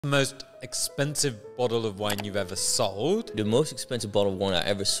The most expensive bottle of wine you've ever sold? The most expensive bottle of wine I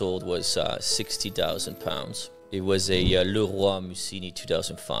ever sold was £60,000. It was a Leroy Mussini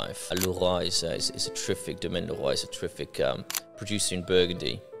 2005. Leroy is a terrific, Domaine Leroy is a terrific producer in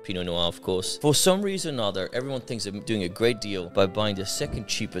Burgundy. Pinot Noir, of course. For some reason or other, everyone thinks they're doing a great deal by buying the second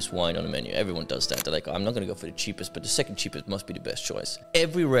cheapest wine on the menu. Everyone does that. They're like, I'm not going to go for the cheapest, but the second cheapest must be the best choice.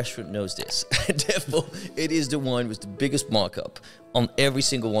 Every restaurant knows this. Therefore, it is the wine with the biggest markup on every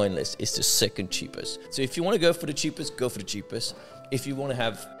single wine list. It's the second cheapest. So if you want to go for the cheapest, go for the cheapest. If you want to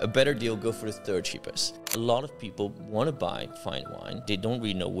have a better deal, go for the third cheapest. A lot of people want to buy fine wine. They don't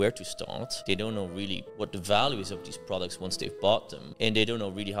really know where to start. They don't know really what the value is of these products once they've bought them. And they don't know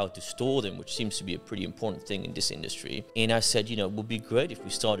really how to store them, which seems to be a pretty important thing in this industry. And I said, it would be great if we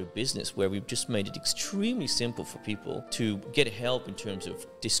started a business where we've just made it extremely simple for people to get help in terms of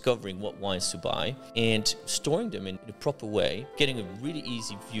discovering what wines to buy and storing them in the proper way, getting a really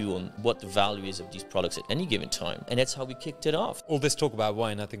easy view on what the value is of these products at any given time. And that's how we kicked it off. All this talk about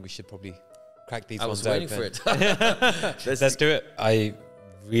wine, I think we should probably crack these ones open. I was waiting for it. Let's do it. I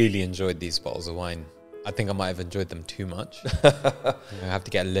really enjoyed these bottles of wine. I think I might have enjoyed them too much. I have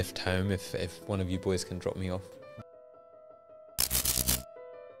to get a lift home if one of you boys can drop me off.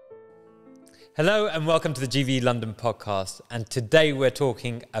 Hello and welcome to the GVE London podcast. And today we're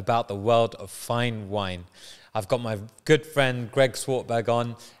talking about the world of fine wine. I've got my good friend Greg Swartberg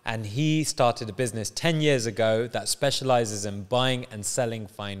on, and he started a business 10 years ago that specializes in buying and selling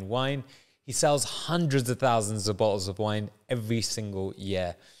fine wine. He sells hundreds of thousands of bottles of wine every single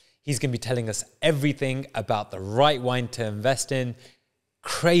year. He's going to be telling us everything about the right wine to invest in,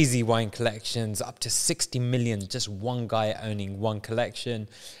 crazy wine collections, up to 60 million, just one guy owning one collection,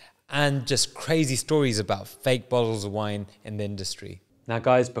 and just crazy stories about fake bottles of wine in the industry. Now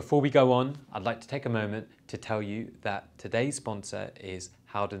guys, before we go on, I'd like to take a moment to tell you that today's sponsor is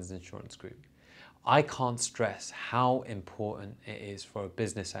Howdens Insurance Group. I can't stress how important it is for a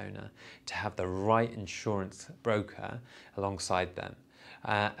business owner to have the right insurance broker alongside them,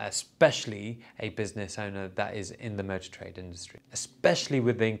 especially a business owner that is in the motor trade industry. Especially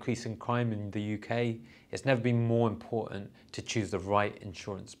with the increase in crime in the UK, it's never been more important to choose the right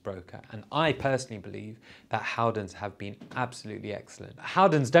insurance broker. And I personally believe that Howdens have been absolutely excellent.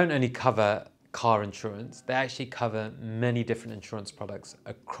 Howdens don't only cover car insurance, they actually cover many different insurance products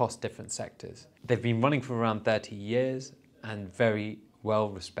across different sectors. They've been running for around 30 years and very well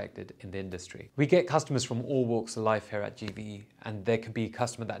respected in the industry. We get customers from all walks of life here at GVE, and there could be a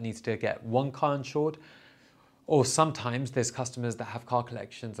customer that needs to get one car insured, or sometimes there's customers that have car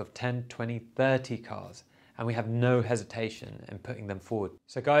collections of 10, 20, 30 cars, and we have no hesitation in putting them forward.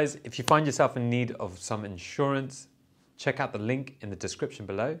 So guys, if you find yourself in need of some insurance, check out the link in the description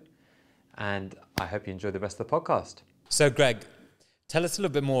below, and I hope you enjoy the rest of the podcast. So Greg, tell us a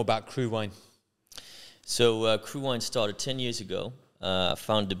little bit more about CRU Wine. So CRU Wine started 10 years ago.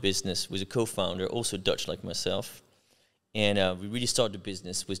 Founded the business, was a co-founder, also Dutch like myself. And we really started the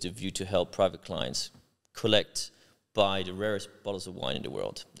business with the view to help private clients buy the rarest bottles of wine in the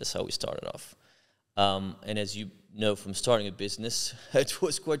world. That's how we started off. And as you know from starting a business, it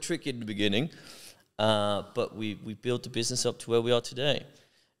was quite tricky in the beginning. But we built the business up to where we are today.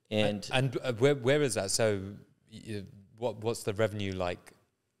 And where is that? So what's the revenue like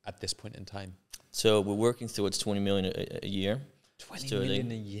at this point in time? So we're working towards 20 million a year. 20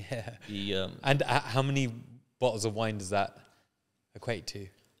 million a year. And how many bottles of wine does that equate to?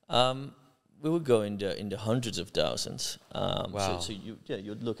 We would go in the hundreds of thousands. Wow. So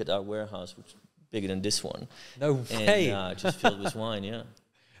you'd look at our warehouse, which is bigger than this one. No way. And just filled with wine, yeah.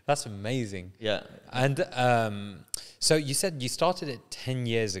 That's amazing. Yeah. And so you said you started it 10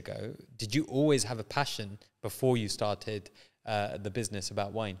 years ago. Did you always have a passion before you started the business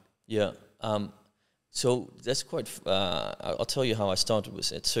about wine? Yeah. So that's quite, I'll tell you how I started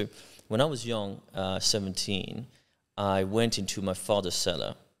with it. So when I was young, 17, I went into my father's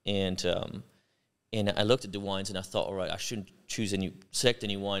cellar and I looked at the wines and I thought, all right, I shouldn't select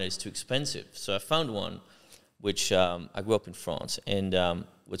any wine that is too expensive. So I found one which I grew up in France and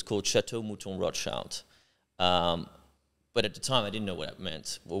was called Chateau Mouton Rothschild. But at the time I didn't know what that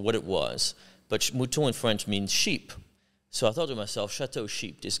meant or what it was. But mouton in French means sheep. So I thought to myself, Chateau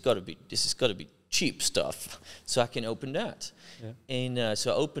sheep, this has got to be cheap stuff, so I can open that. Yeah. And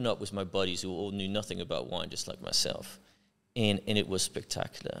so I opened up with my buddies who all knew nothing about wine, just like myself. And it was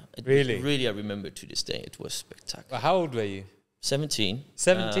spectacular. Really, I remember to this day, it was spectacular. Well, how old were you? 17.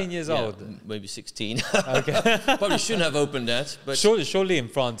 17 years old? Maybe 16. Okay. Probably shouldn't have opened that. But surely in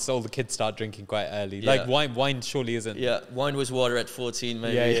France, all the kids start drinking quite early. Yeah. Like wine surely isn't. Yeah, wine was water at 14,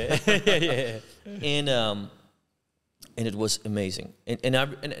 maybe. Yeah. And and it was amazing. And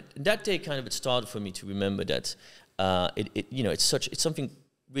that day kind of it started for me to remember that it's something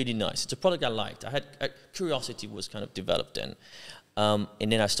really nice. It's a product I liked. Curiosity was kind of developed then.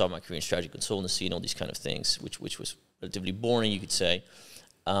 And then I started my career in strategy consultancy and all these kind of things, which was relatively boring, you could say.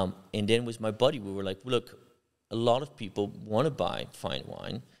 And then with my buddy, we were like, look, a lot of people want to buy fine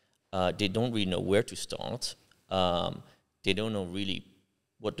wine. They don't really know where to start. They don't know really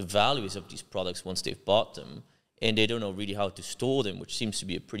what the value is of these products once they've bought them. And they don't know really how to store them, which seems to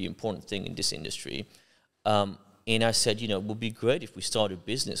be a pretty important thing in this industry. And I said, it would be great if we started a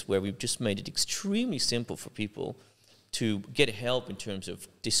business where we just made it extremely simple for people to get help in terms of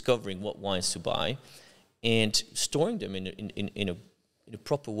discovering what wines to buy and storing them in a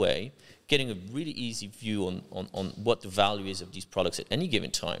proper way, getting a really easy view on what the value is of these products at any given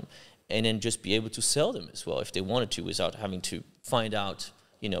time, and then just be able to sell them as well if they wanted to without having to find out,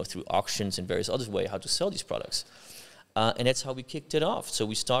 through auctions and various other ways how to sell these products. And that's how we kicked it off. So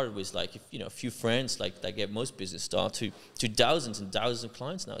we started with a few friends, like get most business start, to thousands and thousands of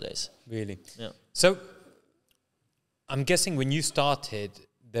clients nowadays. Really? Yeah. So I'm guessing when you started,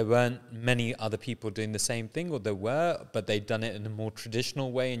 there weren't many other people doing the same thing, or there were, but they'd done it in a more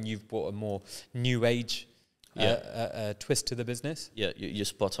traditional way, and you've brought a more new age twist to the business? Yeah, you're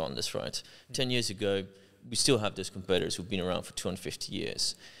spot on, that's right. 10 years ago, we still have those competitors who've been around for 250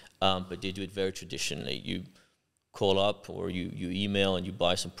 years, but they do it very traditionally. You call up or you email and you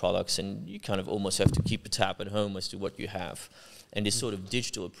buy some products, and you kind of almost have to keep a tab at home as to what you have. And this sort of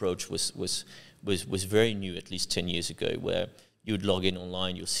digital approach was very new, at least 10 years ago, where you would log in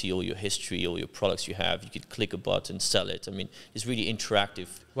online, you'll see all your history, all your products you have. You could click a button, sell it. I mean, it's really interactive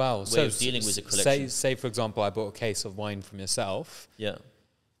way of dealing with a collection. Say, for example, I bought a case of wine from yourself. Yeah.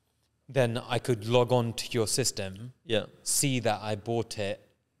 Then I could log on to your system, see that I bought it,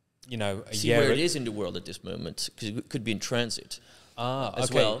 a year. See where it is in the world at this moment, because it could be in transit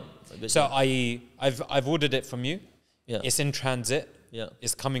as well. So I've ordered it from you. Yeah. It's in transit. Yeah.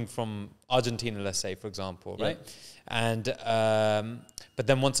 It's coming from Argentina, let's say, for example, right? And but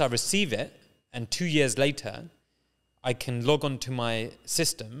then once I receive it, and 2 years later, I can log on to my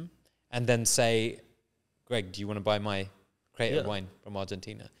system and then say, Greg, do you want to buy my creative wine from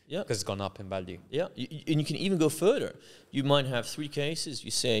Argentina? Yeah. Because it's gone up in value. Yeah. And you can even go further. You might have 3 cases.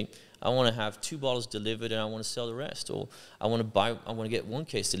 You say, I want to have 2 bottles delivered and I want to sell the rest. Or I want to get 1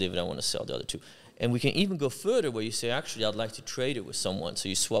 case delivered and I want to sell the other 2. And we can even go further where you say, actually, I'd like to trade it with someone. So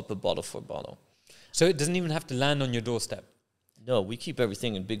you swap a bottle for a bottle. So it doesn't even have to land on your doorstep? No, we keep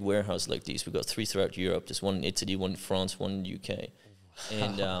everything in big warehouses like these. We've got 3 throughout Europe. There's 1 in Italy, 1 in France, 1 in the UK.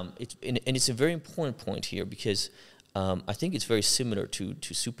 And it's a very important point here, because I think it's very similar to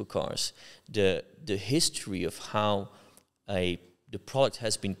supercars. The history of how the product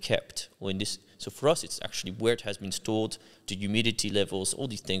has been kept, or in this, so for us it's actually where it has been stored, the humidity levels, all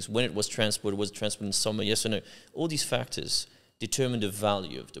these things, when it was transported in summer, yes or no, all these factors determine the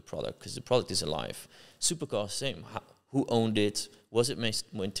value of the product, because the product is alive. Supercars, same. Who owned it? Was it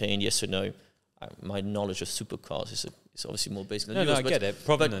maintained? Yes or no? My knowledge of supercars is obviously more basic than yours. No, I get it.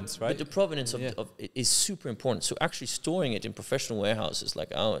 Provenance, right? But the provenance of it is super important. So actually storing it in professional warehouses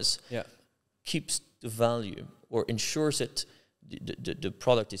like ours keeps the value, or ensures that the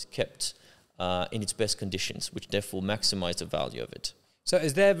product is kept in its best conditions, which therefore maximize the value of it. So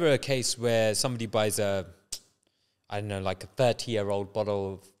is there ever a case where somebody buys a 30-year-old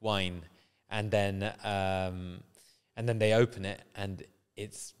bottle of wine, and then they open it, and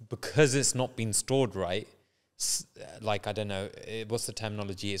it's because it's not been stored right, like, I don't know, what's the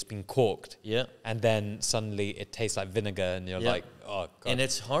terminology? It's been corked. Yeah. And then suddenly it tastes like vinegar, and you're like, oh, God. And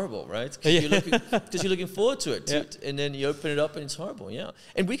it's horrible, right? Because you're looking forward to it. And then you open it up and it's horrible,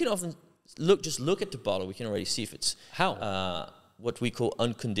 And we can often look at the bottle. We can already see if it's... How? What we call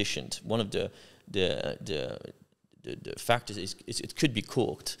unconditioned. One of the factors is it could be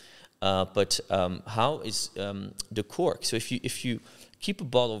corked. But how is the cork? So if you keep a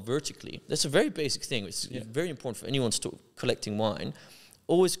bottle vertically, that's a very basic thing. It's very important for anyone collecting wine.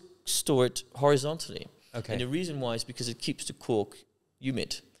 Always store it horizontally. Okay. And the reason why is because it keeps the cork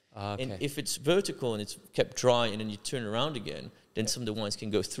humid. Okay. And if it's vertical and it's kept dry and then you turn around again, then some of the wines can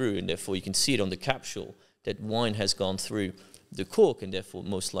go through, and therefore you can see it on the capsule that wine has gone through the cork, and therefore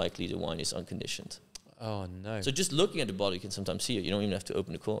most likely the wine is unconditioned. Oh, no. So just looking at the bottle, you can sometimes see it. You don't even have to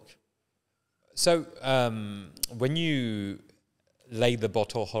open the cork. So when you lay the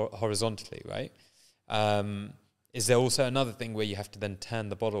bottle horizontally, right, is there also another thing where you have to then turn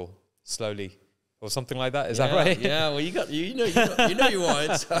the bottle slowly or something like that? Is that right? Yeah, well, you know your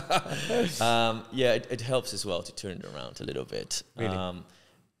wines. It helps as well to turn it around a little bit. Really?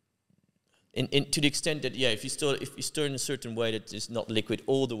 to the extent that, if you stir in a certain way that is not liquid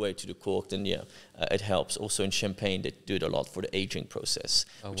all the way to the cork, then it helps. Also in champagne, they do it a lot for the aging process,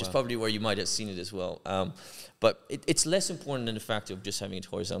 which is probably where you might have seen it as well. But it's less important than the fact of just having it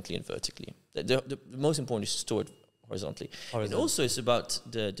horizontally and vertically. The most important is to store it horizontally. It also is about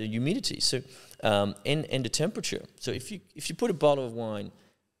the humidity, so and the temperature. So if you put a bottle of wine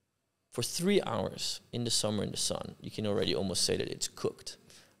for 3 hours in the summer in the sun, you can already almost say that it's cooked.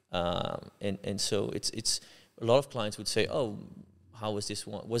 And so it's a lot of clients would say, oh, how was this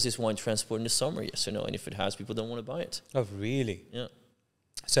wine? Was this wine transported in the summer? Yes or no? And if it has, people don't want to buy it. Oh, really? Yeah.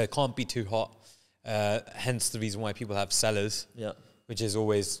 So it can't be too hot. Hence the reason why people have cellars. Yeah. Which is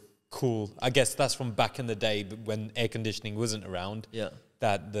always cool. I guess that's from back in the day when air conditioning wasn't around. Yeah.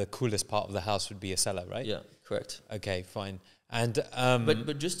 That the coolest part of the house would be a cellar, right? Yeah, correct. Okay, fine. And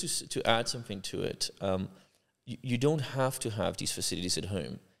but just to add something to it, you don't have to have these facilities at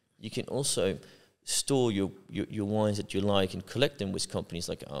home. You can also store your wines that you like and collect them with companies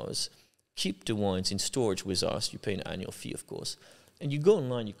like ours. Keep the wines in storage with us. You pay an annual fee, of course. And you go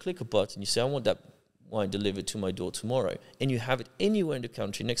online, you click a button, you say, I want that wine delivered to my door tomorrow. And you have it anywhere in the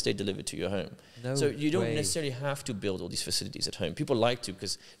country, next day delivered to your home. So you don't necessarily have to build all these facilities at home. People like to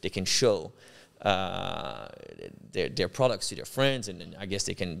because they can show their products to their friends, and then I guess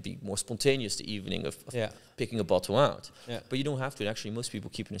they can be more spontaneous the evening of picking a bottle out. Yeah. But you don't have to. Actually, most people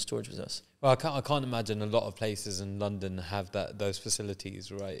keep it in storage with us. Well, I can't imagine a lot of places in London have those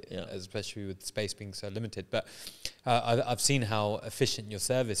facilities, right? Yeah. Especially with space being so limited. But I've seen how efficient your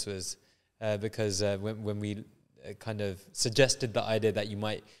service was because when we kind of suggested the idea that you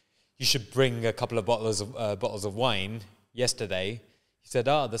should bring a couple of bottles of wine yesterday. He said,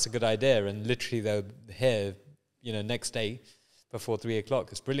 that's a good idea. And literally, they're here, next day before 3 o'clock.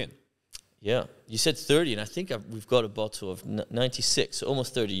 It's brilliant. Yeah. You said 30, and I think we've got a bottle of 96, so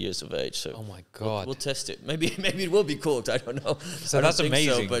almost 30 years of age. So oh, my God. We'll test it. Maybe it will be corked. I don't know. So that's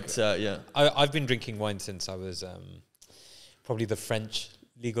amazing. So, but, I've been drinking wine since I was probably the French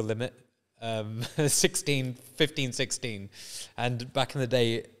legal limit, 16. And back in the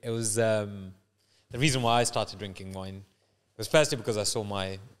day, it was the reason why I started drinking wine was firstly because I saw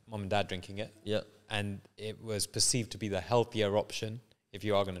my mum and dad drinking it. Yeah. And it was perceived to be the healthier option if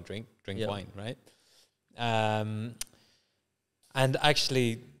you are going to drink wine, right? And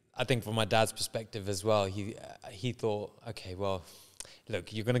actually, I think from my dad's perspective as well, he thought, okay, well,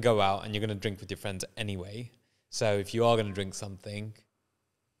 look, you're going to go out and you're going to drink with your friends anyway. So if you are going to drink something,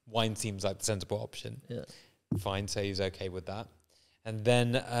 wine seems like the sensible option. Yeah. Fine, so he's okay with that. And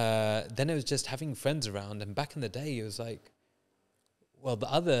then it was just having friends around. And back in the day, it was like, well,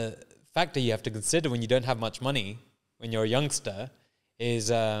 the other factor you have to consider when you don't have much money, when you're a youngster, is,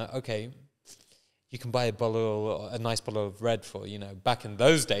 okay, you can buy a nice bottle of red for, back in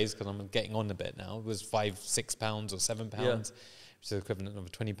those days, because I'm getting on a bit now, it was £5, £6 or £7, which is the equivalent of a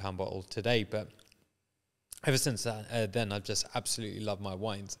 £20 bottle today. But ever since then, I've just absolutely loved my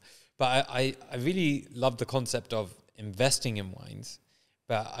wines. But I really love the concept of investing in wines,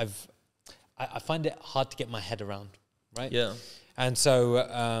 but I find it hard to get my head around, right? Yeah. And so,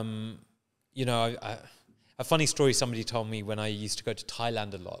 a funny story somebody told me when I used to go to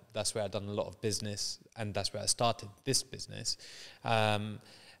Thailand a lot. That's where I'd done a lot of business, and that's where I started this business. And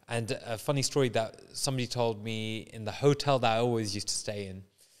a funny story that somebody told me in the hotel that I always used to stay in.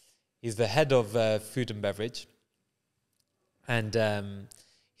 He's the head of food and beverage. And he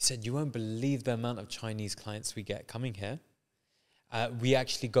said, you won't believe the amount of Chinese clients we get coming here. We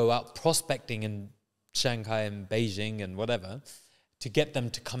actually go out prospecting in Shanghai and Beijing and whatever to get them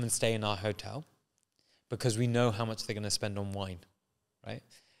to come and stay in our hotel because we know how much they're going to spend on wine, right?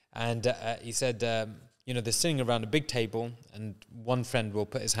 And he said, they're sitting around a big table and one friend will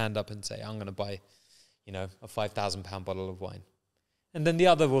put his hand up and say, I'm going to buy, a £5,000 bottle of wine. And then the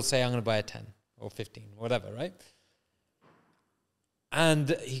other will say, I'm going to buy a 10 or 15, whatever, right?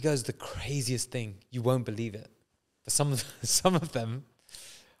 And he goes, the craziest thing, you won't believe it. But some of them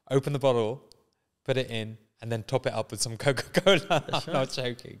open the bottle, put it in, and then top it up with some Coca-Cola. I'm not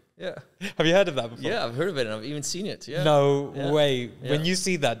joking. Yeah. Have you heard of that before? Yeah, I've heard of it, and I've even seen it. Yeah. No way. Yeah. When you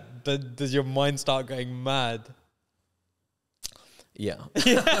see that, does your mind start going mad? Yeah.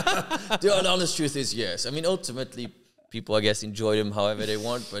 The honest truth is yes. I mean, ultimately, people, I guess, enjoy them however they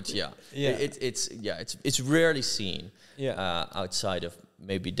want, but it's rarely seen outside of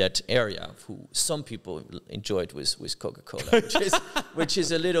maybe that area. Who some people enjoy it with Coca-Cola, which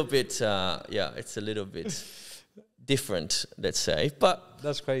is a little bit it's a little bit different, let's say. But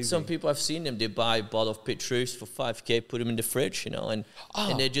that's crazy. Some people, I've seen them, they buy a bottle of Petrus for 5K, put them in the fridge, you know, and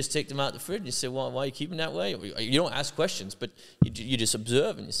they just take them out the fridge. And you say, well, why are you keeping that way? You don't ask questions, but you just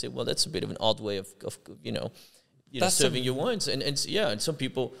observe, and you say, well, that's a bit of an odd way of serving your wines. And some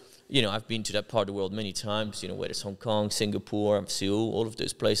people, you know, I've been to that part of the world many times, you know, whether it's Hong Kong, Singapore, Seoul, all of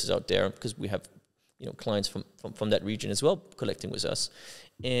those places out there, because we have, you know, clients from that region as well collecting with us.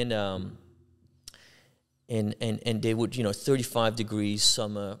 And they would, you know, 35 degrees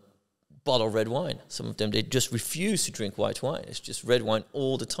summer, bottle of red wine. Some of them, they just refuse to drink white wine. It's just red wine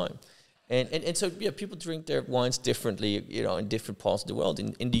all the time. And so, yeah, people drink their wines differently, you know, in different parts of the world.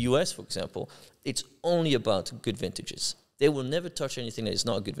 In the US, for example, it's only about good vintages. They will never touch anything that is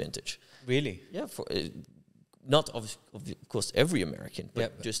not a good vintage. Really? Yeah, for not of course every American,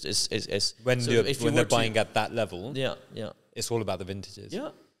 but just as when they're buying at that level. Yeah, it's all about the vintages. Yeah.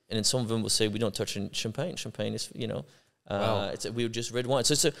 And then some of them will say, we don't touch champagne. Champagne is, you know, we just red wine.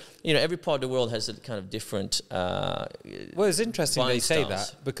 So, you know, every part of the world has a kind of different well, it's interesting they say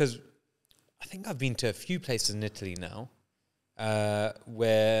styles. that, because I think I've been to a few places in Italy now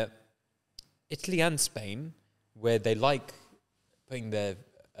where Italy and Spain, where they like putting their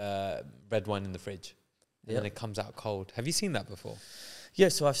red wine in the fridge and then it comes out cold. Have you seen that before? Yeah,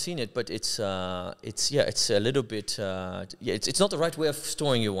 so I've seen it, but it's a little bit it's not the right way of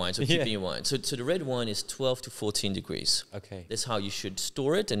storing your wines or keeping your wine. So the red wine is 12 to 14 degrees. Okay, that's how you should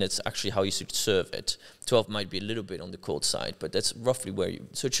store it, and it's actually how you should serve it. 12 might be a little bit on the cold side, but that's roughly where you.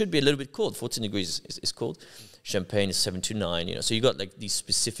 So it should be a little bit cold. 14 degrees is cold. Champagne is 7 to 9. You know, so you got like these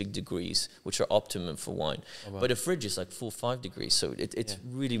specific degrees which are optimum for wine. Oh, wow. But a fridge is like 4 or 5 degrees, so it's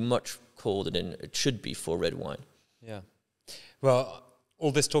really much colder than it should be for red wine. Yeah. Well,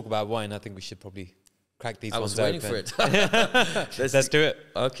 all this talk about wine, I think we should probably crack these ones open. I was waiting for it. Let's do it.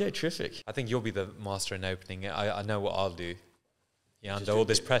 Okay, terrific. I think you'll be the master in opening it. I know what I'll do. Yeah, under all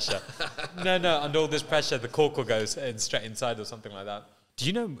this pressure. No, under all this pressure, the cork will go straight inside or something like that. Do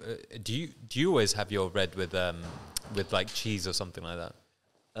you know? Do you always have your red with like cheese or something like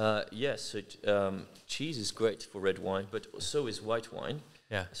that? Yes. So cheese is great for red wine, but so is white wine.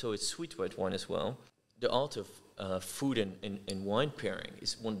 Yeah. So it's sweet white wine as well. The art of food and wine pairing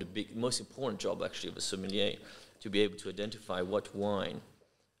is one of the most important job actually of a sommelier, to be able to identify what wine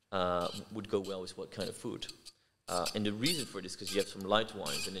would go well with what kind of food. And the reason for this is because you have some light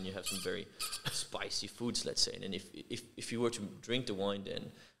wines and then you have some very spicy foods, let's say. And then if you were to drink the wine,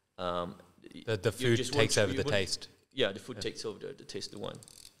 then the food takes over the taste. Yeah, the food takes over the taste of the wine.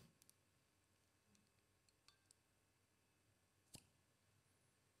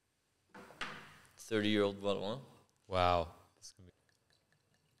 Thirty-year-old bottle, huh? Wow.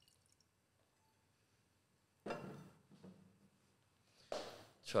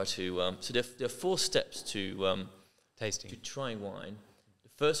 Try to. So there are 4 steps to tasting, to trying wine. The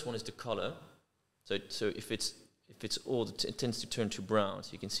first one is the color. So if it's old, it tends to turn to brown.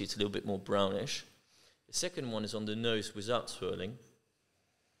 So you can see it's a little bit more brownish. The second one is on the nose without swirling.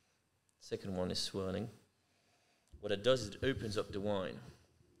 Second one is swirling. What it does is it opens up the wine.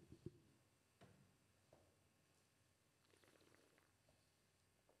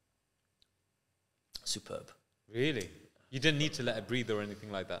 Superb. Really? You didn't need to let it breathe or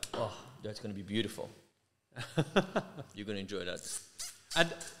anything like that? Oh, that's going to be beautiful. You're going to enjoy that. And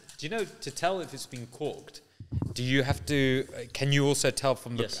do you know, to tell if it's been corked, do you have to, can you also tell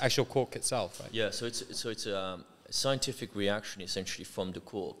from the actual cork itself, right? Yeah, so it's a scientific reaction essentially from the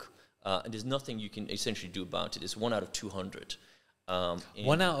cork. And there's nothing you can essentially do about it. It's 1 out of 200.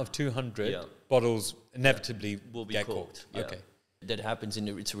 1 out of 200 bottles inevitably will be get corked. Yeah. Okay. That happens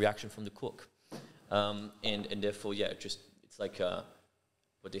it's a reaction from the cork. And therefore, it's like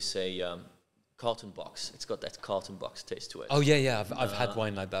what they say, carton box. It's got that carton box taste to it. Oh yeah. I've had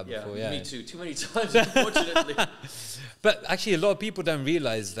wine like that before. Yeah, me too. Too many times, unfortunately. But actually, a lot of people don't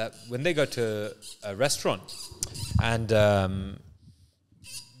realize that when they go to a restaurant and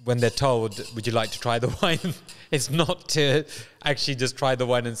when they're told, "Would you like to try the wine?" It's not to actually just try the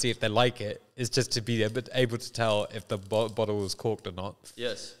wine and see if they like it. It's just to be able to tell if the bottle was corked or not.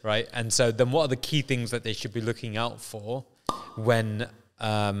 Yes. Right? And so then what are the key things that they should be looking out for when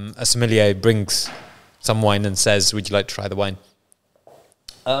a sommelier brings some wine and says, "Would you like to try the wine?"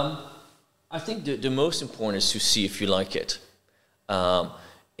 I think the most important is to see if you like it.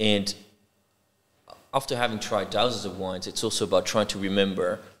 And after having tried thousands of wines, it's also about trying to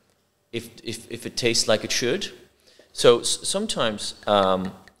remember if it tastes like it should. So sometimes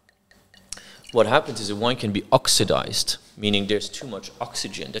what happens is a wine can be oxidized, meaning there's too much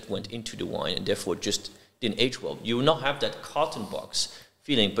oxygen that went into the wine and therefore it just didn't age well. You will not have that carton box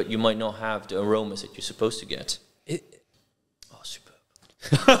feeling, but you might not have the aromas that you're supposed to get.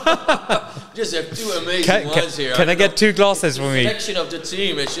 Just have two amazing wines here. Can I get 2 glasses for me? The selection of the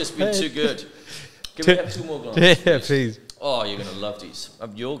team has just been too good. Can we have 2 more glasses? Yeah, please. Oh, you're gonna love these.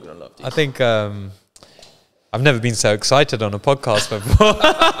 You're gonna love these. I think I've never been so excited on a podcast before.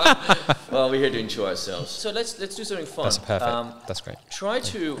 Well, we're here to enjoy ourselves. So let's do something fun. That's perfect. That's great. Try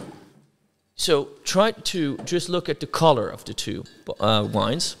to just look at the color of the 2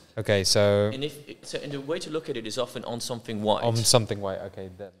 wines. Okay, so And and the way to look at it is often on something white. on something white. Okay,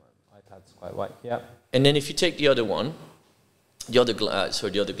 then my iPad's quite white. Yeah. And then if you take the other one, the other glass,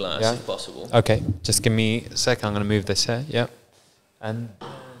 Yeah. if possible. Okay, just give me a second. I'm going to move this here. Yeah. And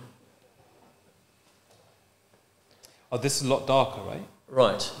oh, this is a lot darker, right?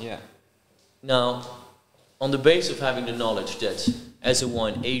 Right. Yeah. Now, on the base of having the knowledge that as a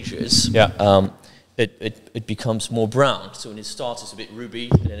wine ages, it becomes more brown. So when it starts, it's a bit ruby,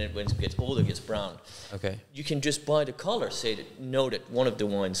 and then when it gets older, it gets brown. Okay. You can just by the color know that one of the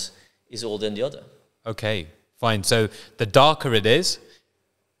wines is older than the other. Okay, fine. So the darker it is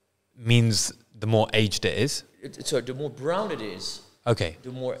means the more aged it is. So the more brown it is, Okay.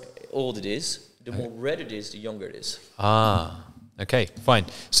 the more old it is. The more red it is, the younger it is. Ah, okay, fine.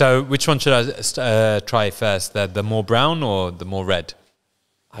 So which one should I try first? The more brown or the more red?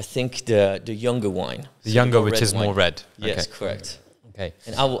 I think the younger wine. The younger, which is more red. Yes, okay. correct. Okay.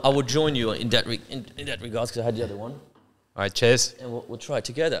 And I will join you in that regard because I had the other one. All right, cheers. And we'll try it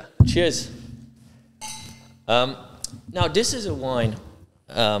together. Cheers. Now this is a wine.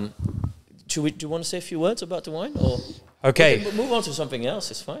 Do you want to say a few words about the wine, or Okay. we can move on to something else?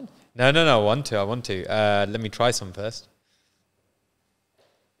 It's fine. No, I want to. Let me try some first.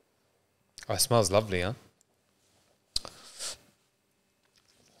 Oh, it smells lovely, huh?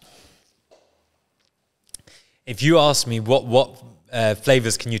 If you ask me what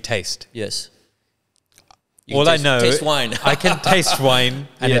flavors can you taste? Yes. All I know, taste wine. I can taste wine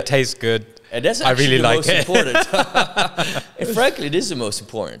and it tastes good. And that's I really actually the like most it. important. And frankly, it is the most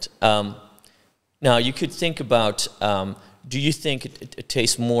important. Now, you could think about, do you think it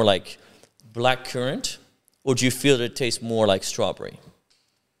tastes more like black currant, or do you feel that it tastes more like strawberry?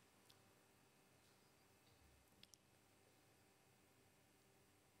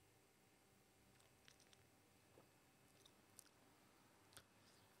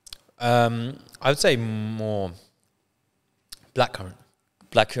 I would say more blackcurrant.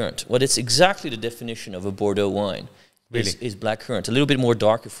 Blackcurrant. Well, it's exactly the definition of a Bordeaux wine. Really? Is blackcurrant, a little bit more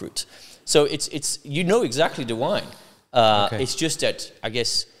darker fruit. So it's you know exactly the wine. Okay. It's just that I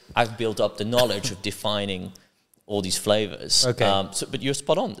guess I've built up the knowledge of defining all these flavors. Okay. But you're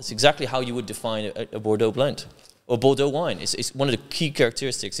spot on. It's exactly how you would define a Bordeaux blend or Bordeaux wine. It's one of the key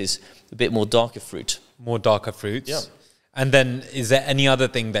characteristics is a bit more darker fruit. More darker fruits. Yeah. And then, is there any other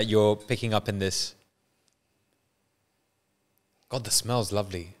thing that you're picking up in this? God, the smell's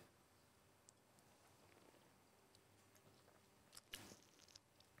lovely.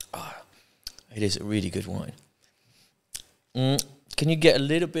 It is a really good wine. Can you get a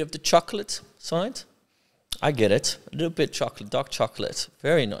little bit of the chocolate side? I get it. A little bit chocolate, dark chocolate.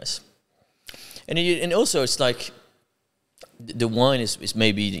 Very nice. And also it's like the wine is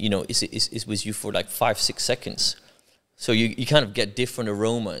maybe, you know, is with you for like 5-6 seconds. So you kind of get different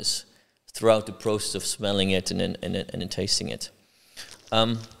aromas throughout the process of smelling it and then tasting it.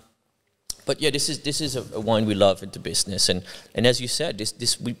 But yeah, this is a wine we love in the business, and as you said,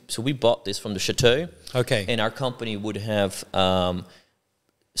 we bought this from the chateau. Okay. And our company would have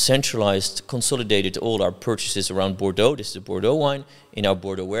centralized, consolidated all our purchases around Bordeaux. This is a Bordeaux wine in our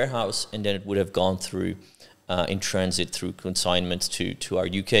Bordeaux warehouse, and then it would have gone through in transit through consignment to our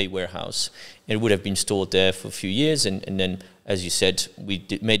UK warehouse. And it would have been stored there for a few years, and then, as you said, we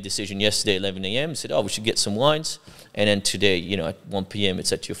made a decision yesterday at 11 a.m. Said, oh, we should get some wines. And then today, you know, at 1 p.m.,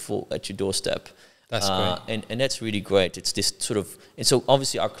 it's at your doorstep. That's great. And that's really great. It's this sort of, and so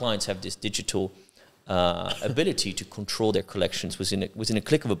obviously our clients have this digital ability to control their collections within a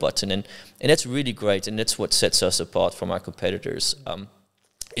click of a button, and that's really great. And that's what sets us apart from our competitors,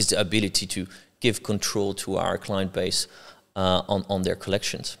 is the ability to give control to our client base on their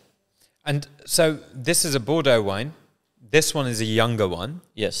collections. And so this is a Bordeaux wine. This one is a younger one.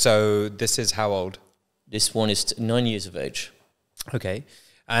 Yes. So this is how old? This one is 9 years of age. Okay.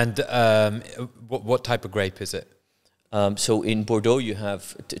 And what type of grape is it? So in Bordeaux, you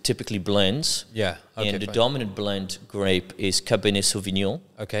have typically blends. Yeah. Okay, and the fine. dominant blend grape is Cabernet Sauvignon.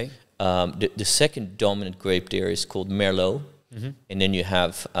 Okay. The second dominant grape there is called Merlot. Mm-hmm. And then you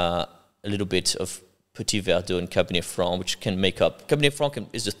have a little bit of Petit Verdot and Cabernet Franc, which can make up... Cabernet Franc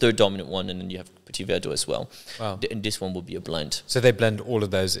is the third dominant one, and then you have Petit Verdot as well. Wow. And this one will be a blend. So they blend all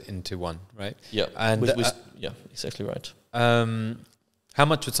of those into one, right? Yeah. And Yeah, exactly right. How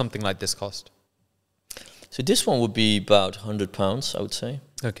much would something like this cost? So this one would be about £100, I would say.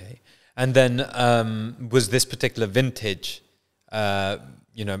 Okay. And then was this particular vintage, quite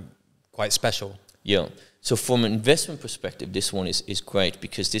special? Yeah. So from an investment perspective, this one is great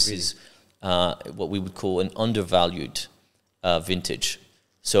because this is what we would call an undervalued vintage.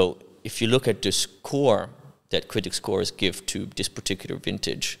 So if you look at the score that critic scores give to this particular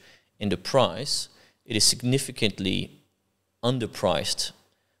vintage in the price, it is significantly underpriced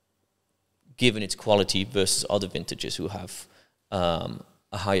given its quality versus other vintages who have a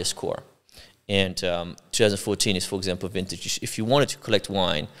higher score. And 2014 is, for example, a vintage. If you wanted to collect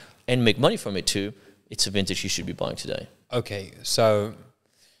wine and make money from it too, it's a vintage you should be buying today. Okay, so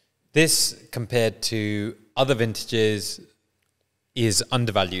this compared to other vintages is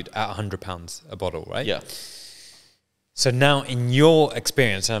undervalued at £100 a bottle, right? Yeah. So now in your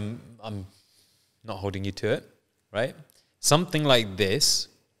experience, I'm not holding you to it, right? Something like this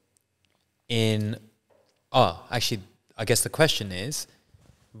actually, I guess the question is,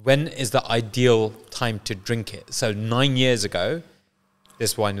 when is the ideal time to drink it? So 9 years ago,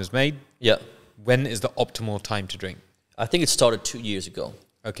 this wine was made. Yeah. When is the optimal time to drink? I think it started 2 years ago.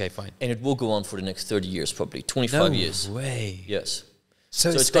 Okay, fine. And it will go on for the next 30 years, probably 25 years. No way. Yes. So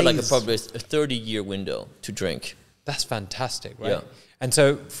it's got like probably a 30-year window to drink. That's fantastic, right? Yeah. And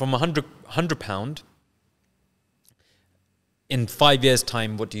so from £100, in 5 years'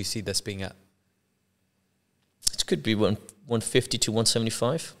 time, what do you see this being at? It could be 150 to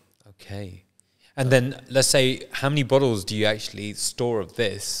 175. Okay. And then let's say, how many bottles do you actually store of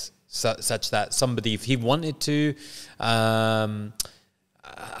this such that somebody, if he wanted to have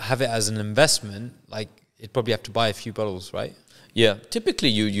it as an investment, like he'd probably have to buy a few bottles, right? Yeah. Typically,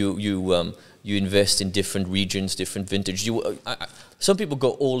 you invest in different regions, different vintage. Some people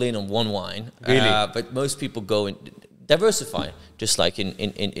go all in on one wine. Really? But most people go in diversify, just like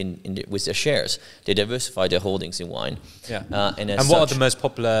with their shares. They diversify their holdings in wine. Yeah. And what are the most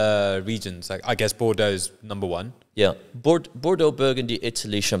popular regions? Like, I guess Bordeaux is number one. Yeah. Bordeaux, Burgundy,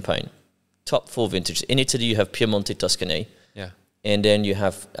 Italy, Champagne. Top 4 vintages. In Italy, you have Piemonte, Tuscany. Yeah. And then you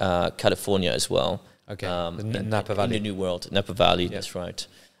have California as well. Okay. Napa Valley. In the New World, Napa Valley, yeah. That's right.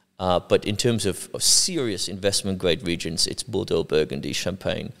 But in terms of serious investment-grade regions, it's Bordeaux, Burgundy,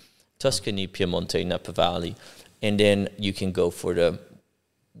 Champagne, Tuscany, Piemonte, Napa Valley. And then you can go for the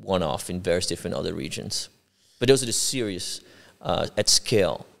one-off in various different other regions. But those are the serious at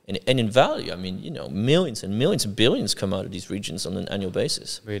scale. And in value, I mean, millions and millions and billions come out of these regions on an annual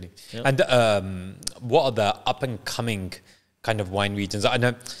basis. Really? Yeah. And what are the up-and-coming kind of wine regions? I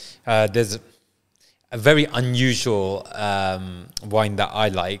know there's a very unusual wine that I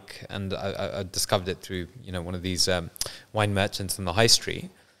like, and I discovered it through one of these wine merchants on the high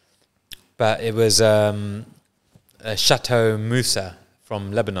street. But it was Chateau Moussa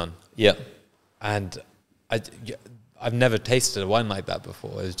from Lebanon. Yeah. And I've never tasted a wine like that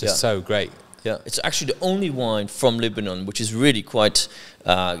before. It's just so great. Yeah, it's actually the only wine from Lebanon, which is really quite,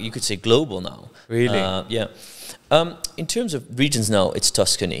 you could say, global now. Really? Yeah. In terms of regions now, it's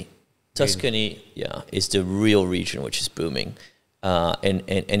Tuscany. Tuscany, yeah, is the real region which is booming, and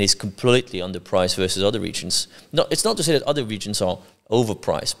is completely underpriced versus other regions. No, it's not to say that other regions are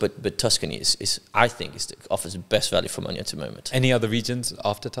overpriced, but Tuscany is I think offers the best value for money at the moment. Any other regions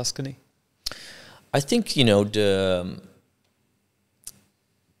after Tuscany? I think the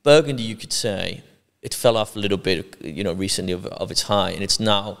Burgundy, you could say, it fell off a little bit, recently of its high, and it's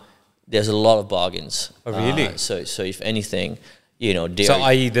now there's a lot of bargains. Oh, really? So if anything, so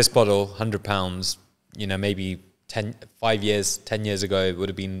i.e. this bottle, £100, maybe 10 years ago, it would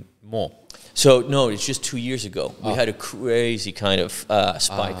have been more. So no, it's just 2 years ago. We had a crazy kind of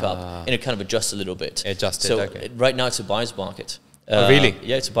spike up, and it kind of adjusted a little bit. It adjusted, so okay. Right now it's a buyer's market. Oh, really?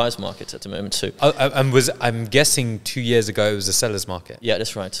 Yeah, it's a buyer's market at the moment too. I'm guessing 2 years ago it was a seller's market. Yeah,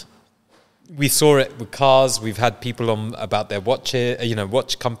 that's right. We saw it with cars. We've had people on about their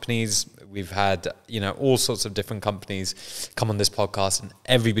watch companies. We've had, all sorts of different companies come on this podcast, and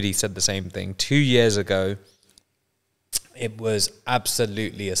everybody said the same thing. 2 years ago, it was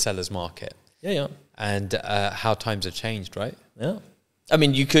absolutely a seller's market. Yeah. And how times have changed, right? Yeah. I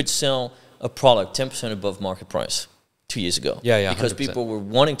mean, you could sell a product 10% above market price 2 years ago. Yeah, because 100%. people were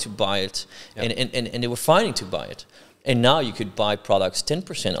wanting to buy it, and they were finding to buy it. And now you could buy products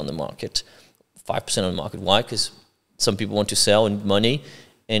 10% on the market, 5% on the market. Why? Because some people want to sell in money,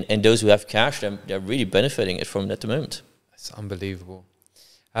 and those who have cash, they're really benefiting it from it at the moment. It's unbelievable.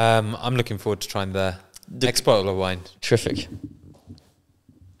 I'm looking forward to trying the next bottle of wine. Terrific.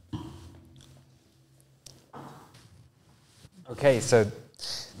 Okay, so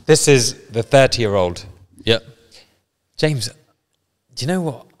this is the 30-year-old. Yeah. James, Do you know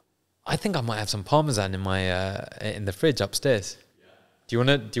what? I think I might have some Parmesan in my in the fridge upstairs. Do you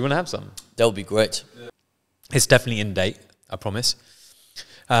wanna have some? That would be great. It's definitely in date, I promise.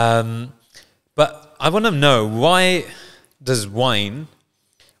 But I want to know, why does wine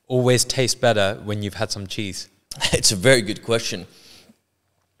always taste better when you've had some cheese? It's a very good question.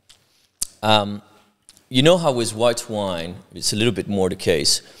 You know how with white wine, it's a little bit more the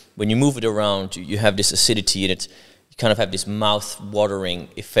case. When you move it around, you have this acidity in it. You kind of have this mouth-watering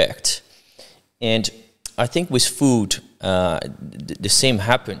effect. And I think with food, the same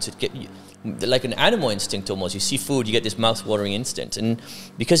happens. Like an animal instinct almost. You see food, you get this mouth-watering instinct. And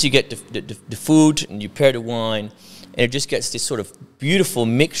because you get the food and you pair the wine, and it just gets this sort of beautiful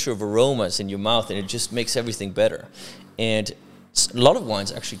mixture of aromas in your mouth, and it just makes everything better. And a lot of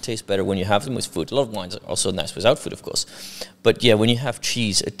wines actually taste better when you have them with food. A lot of wines are also nice without food, of course. But yeah, when you have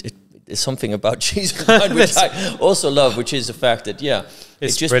cheese, there's something about cheese and wine which I also love, which is the fact that, yeah,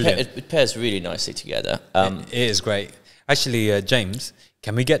 it's just it pairs really nicely together. It is great. Actually, James,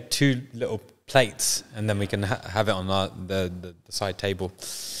 can we get 2 little plates and then we can have it on the side table?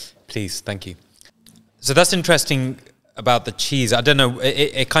 Please, thank you. So that's interesting about the cheese. I don't know,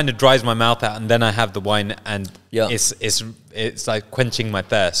 it kind of dries my mouth out, and then I have the wine, and it's like quenching my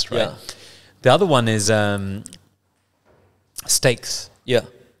thirst, right? Yeah. The other one is steaks. Yeah.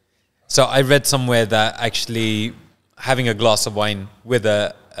 So I read somewhere that actually having a glass of wine with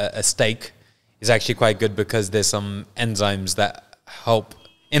a steak is actually quite good, because there's some enzymes that help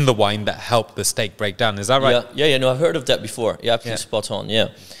in the wine that help the steak break down. Is that right? Yeah. No, I've heard of that before. Yeah, absolutely spot on.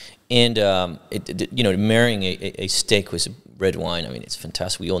 Yeah, and marrying a steak with red wine, I mean, it's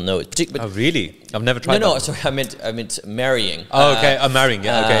fantastic. We all know it. Oh, really? I've never tried. No, sorry, I meant marrying. Oh, okay, marrying.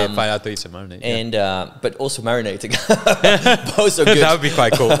 Yeah, okay, fine. I thought you said marinate. And but also marinating. Both are good. That would be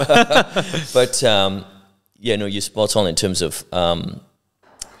quite cool. But no, you're spot on in terms of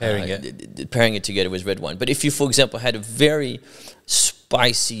pairing it together with red wine. But if you, for example, had a very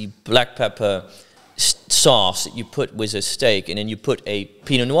spicy black pepper sauce that you put with a steak, and then you put a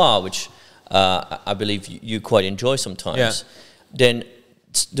Pinot Noir, which I believe you quite enjoy sometimes, then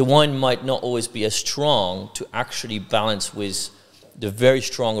the wine might not always be as strong to actually balance with the very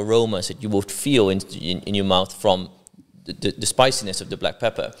strong aromas that you would feel in your mouth from the spiciness of the black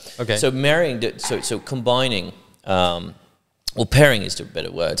pepper. Okay. So marrying, so combining, or pairing is the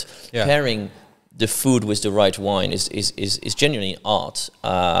better word. Yeah. Pairing the food with the right wine is genuinely art.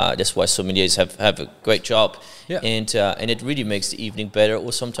 That's why sommeliers have a great job, and it really makes the evening better,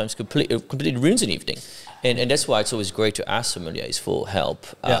 or sometimes completely ruins an evening. And that's why it's always great to ask sommeliers for help,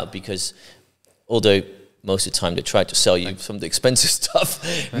 because although most of the time they try to sell you some of the expensive stuff,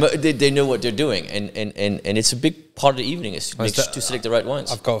 they know what they're doing, and it's a big part of the evening is to select the right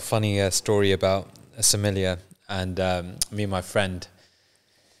wines. I've got a funny story about a sommelier, and me and my friend,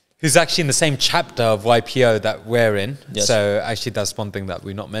 who's actually in the same chapter of YPO that we're in. Yes. So actually that's one thing that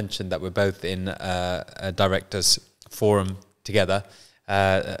we've not mentioned, that we're both in a directors forum together,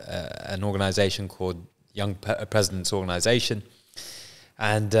 an organization called Young Presidents Organization.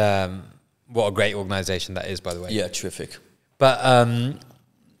 And what a great organization that is, by the way. Yeah, terrific. But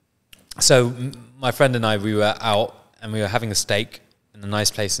so my friend and I, we were out and we were having a steak in a nice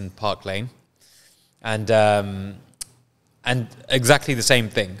place in Park Lane. And exactly the same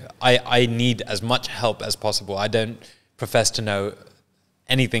thing. I need as much help as possible. I don't profess to know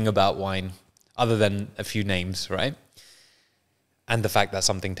anything about wine other than a few names, right? And the fact that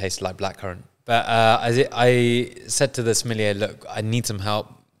something tastes like blackcurrant. But I said to the sommelier, look, I need some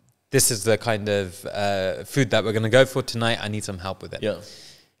help. This is the kind of food that we're going to go for tonight. I need some help with it. Yeah.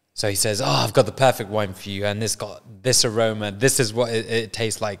 So he says, I've got the perfect wine for you, and it's got this aroma. This is what it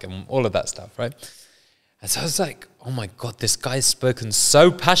tastes like, and all of that stuff, right? And so I was like, oh my God, this guy's spoken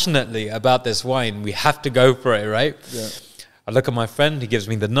so passionately about this wine. We have to go for it, right? Yeah. I look at my friend, he gives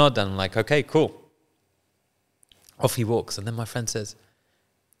me the nod, and I'm like, okay, cool. Off he walks. And then my friend says,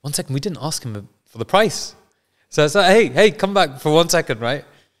 1 second, we didn't ask him for the price. So I was like, hey, come back for 1 second, right?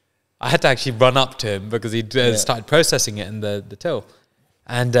 I had to actually run up to him because he started processing it in the till.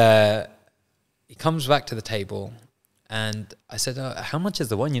 And he comes back to the table, and I said, how much is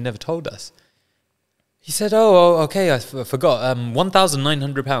the wine? You never told us. He said, okay, I forgot.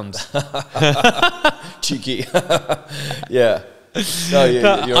 £1,900. Cheeky. Yeah. No, you're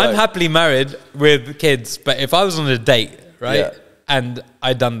I'm right. happily married with kids, but if I was on a date, right, and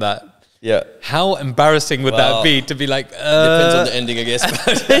I'd done that, how embarrassing would that be to be like... Depends on the ending, I guess.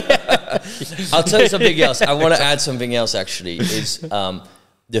 I'll tell you something else. I want to add something else, actually, is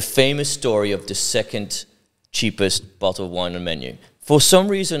the famous story of the second cheapest bottle of wine on the menu. For some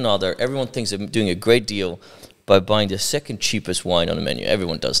reason or other, everyone thinks they're doing a great deal by buying the second cheapest wine on the menu.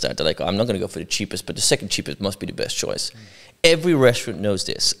 Everyone does that. They're like, I'm not going to go for the cheapest, but the second cheapest must be the best choice. Every restaurant knows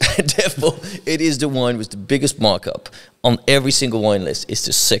this. Therefore, it is the wine with the biggest markup on every single wine list. It's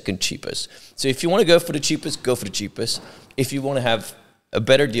the second cheapest. So if you want to go for the cheapest, go for the cheapest. If you want to have a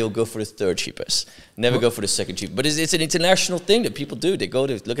better deal, go for the third cheapest. Never go for the second cheapest. But it's an international thing that people do. They go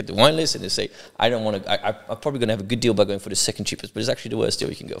to look at the wine list and they say, I'm probably going to have a good deal by going for the second cheapest, but it's actually the worst deal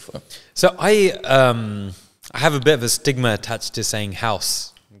you can go for. So I have a bit of a stigma attached to saying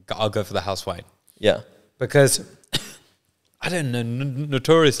house. I'll go for the house wine. Yeah. Because, I don't know,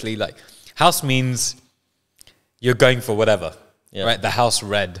 notoriously, like, house means you're going for whatever, right? The house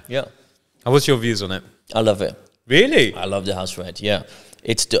red. Yeah. What's your views on it? I love it. Really? I love the house red, yeah.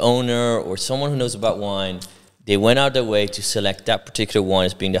 It's the owner or someone who knows about wine. They went out their way to select that particular wine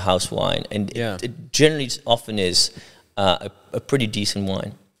as being the house wine. And it generally often is a pretty decent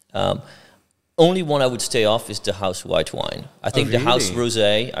wine. Only one I would stay off is the house white wine. I think the house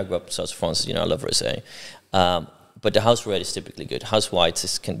rosé, I grew up in South France, I love rosé. But the house red is typically good. House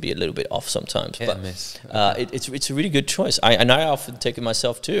whites can be a little bit off sometimes. But it's a really good choice. I often take it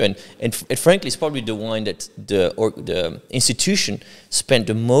myself too. And frankly, it's probably the wine that the institution spent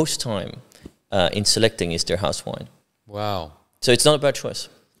the most time in selecting is their house wine. Wow. So it's not a bad choice.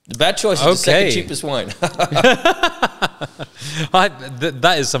 The bad choice is the second cheapest wine.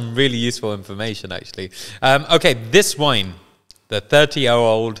 That is some really useful information, actually. Okay, this wine, the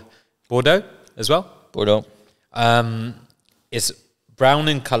 30-year-old Bordeaux as well? Bordeaux. It's brown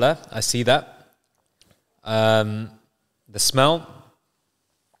in color. I see that. The smell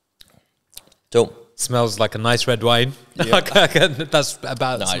smells like a nice red wine. Yeah. That's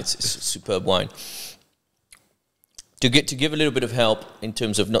about. No, it's superb wine. To give a little bit of help in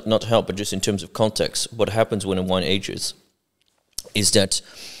terms of not help, but just in terms of context, what happens when a wine ages is that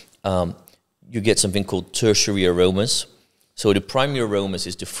you get something called tertiary aromas. So the primary aromas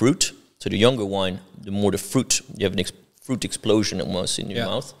is the fruit. So the younger wine, the more the fruit, you have fruit explosion almost in your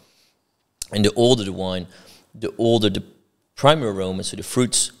mouth. And the older the wine, the older the primary aromas, so the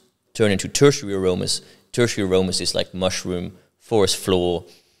fruits turn into tertiary aromas. Tertiary aromas is like mushroom, forest floor,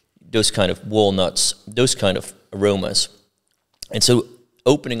 those kind of walnuts, those kind of aromas. And so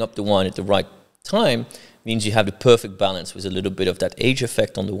opening up the wine at the right time means you have the perfect balance with a little bit of that age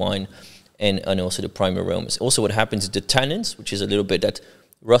effect on the wine and also the primary aromas. Also what happens is the tannins, which is a little bit that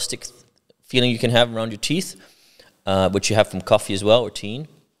rustic feeling you can have around your teeth, which you have from coffee as well, or tea,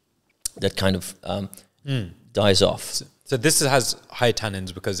 that kind of dies off. So this has high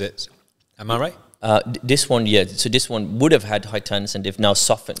tannins because it's, am I right? This one, yeah. So this one would have had high tannins and they've now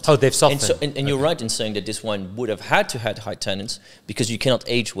softened. Oh, they've softened. And you're right in saying that this wine would have had to have high tannins because you cannot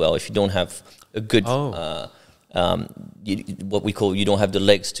age well if you don't have a good, what we call, you don't have the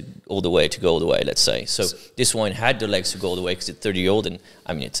legs to go all the way, let's say. So this wine had the legs to go all the way because it's 30-year-old, and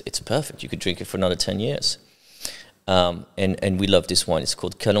I mean, it's perfect. You could drink it for another 10 years. And we love this wine. It's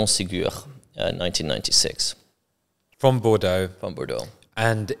called Calon Ségur, 1996. From Bordeaux. From Bordeaux.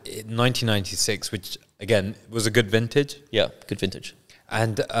 And in 1996, which, again, was a good vintage. Yeah, good vintage.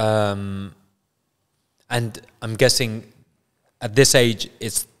 And I'm guessing at this age,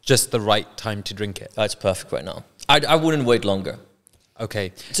 it's just the right time to drink it. Oh, it's perfect right now. I wouldn't wait longer.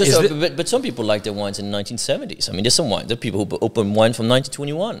 Okay. But some people like their wines in the 1970s. I mean, there's some wine. There are people who open wine from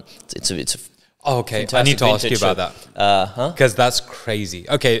 1921. It's a okay. I need to ask you about that. Because that's crazy.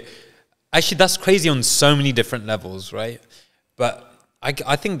 Okay. Actually, that's crazy on so many different levels, right? But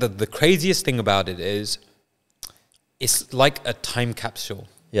I think that the craziest thing about it is it's like a time capsule.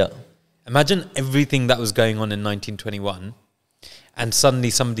 Yeah. Imagine everything that was going on in 1921 and suddenly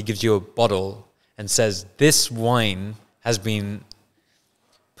somebody gives you a bottle and says, this wine has been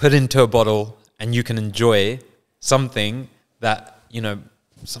put into a bottle and you can enjoy something that,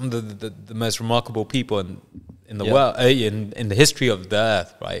 some of the most remarkable people in the world, in the history of the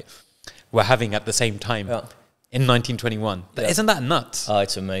earth, right, were having at the same time. Yeah. In 1921. Yeah. Isn't that nuts? Oh,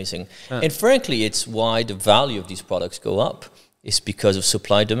 it's amazing. And frankly, it's why the value of these products go up. It's because of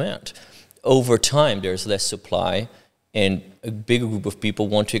supply demand. Over time, there's less supply and a bigger group of people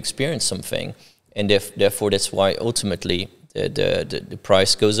want to experience something. And therefore, that's why ultimately the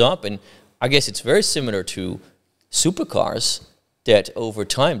price goes up. And I guess it's very similar to supercars that over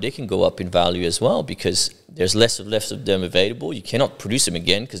time they can go up in value as well because there's less of them available. You cannot produce them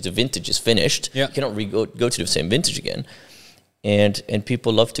again because the vintage is finished. Yeah. You cannot go to the same vintage again. And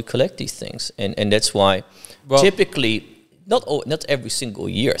people love to collect these things. And that's why typically, not every single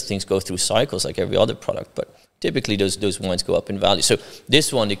year things go through cycles like every other product, but typically those wines go up in value. So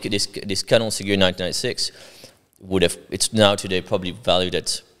this one, this Calon Ségur 1996, it's now today probably valued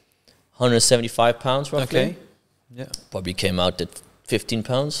at £175 roughly. Okay. Yeah. Probably came out at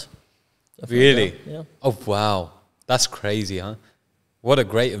 £15. Really? Yeah. Oh, wow. That's crazy, huh? What a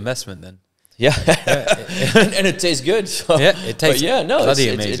great investment then. Yeah, and it tastes good. So. Yeah, it tastes bloody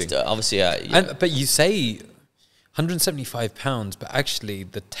amazing. It's obviously, But you say £175, but actually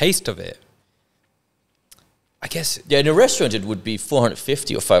the taste of it, I guess. Yeah, in a restaurant it would be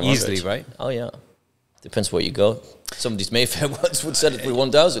 450 or 500. Easily, right? Oh yeah, depends where you go. Some of these Mayfair ones would sell it for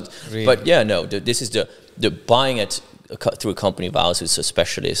 1,000. Really? But yeah, no, this is the buying it through a company of ours who's a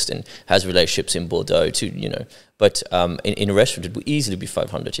specialist and has relationships in Bordeaux too. You know, but in a restaurant it would easily be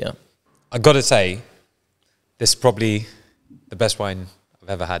 500. Yeah. I got to say, this is probably the best wine I've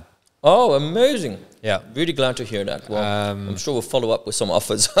ever had. Oh, amazing. Yeah. Really glad to hear that. Well, I'm sure we'll follow up with some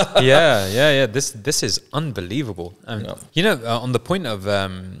offers. yeah. This is unbelievable. Yeah. You know, on the point of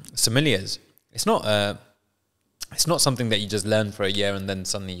sommeliers, it's not something that you just learn for a year and then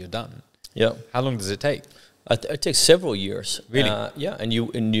suddenly you're done. Yeah. How long does it take? It takes several years. Really? Yeah, and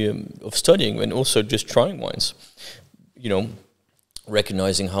of studying and also just trying wines. You know,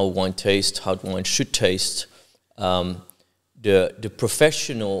 recognizing how wine tastes, how wine should taste. The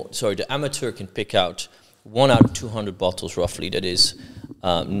amateur can pick out 1 out of 200 bottles roughly that is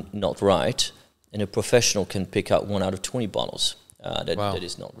not right, and a professional can pick out 1 out of 20 bottles that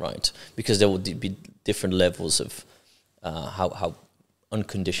is not right, because there will be different levels of how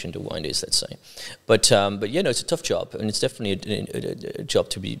unconditioned the wine is, let's say. But yeah, no, it's a tough job, and it's definitely a job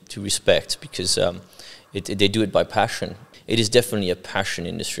to respect, because they do it by passion. It is definitely a passion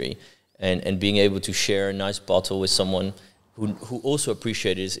industry, and being able to share a nice bottle with someone who also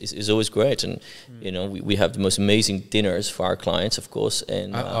appreciates it is always great. And you know, we have the most amazing dinners for our clients, of course.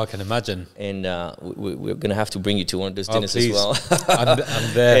 And I can imagine. And we're going to have to bring you to one of those dinners please. as well. I'm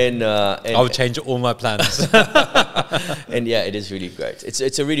there. And I'll change all my plans. And yeah, it is really great.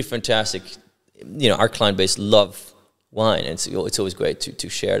 It's a really fantastic. You know, our client base love wine, and it's always great to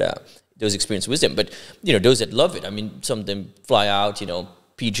share those experiences with them. But you know, those that love it, I mean, some of them fly out, you know,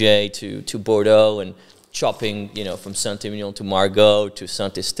 PJ to Bordeaux and shopping, you know, from Saint-Emilion to Margaux to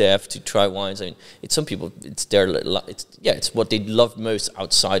Saint-Estèphe to try wines. I mean, some people, it's what they love most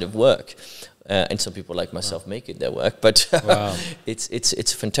outside of work. And some people like myself make it their work. But it's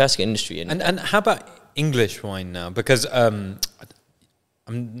a fantastic industry. And how about English wine now? Because I'm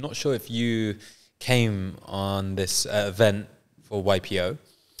not sure if you came on this event for YPO,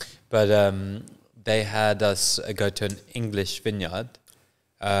 but they had us go to an English vineyard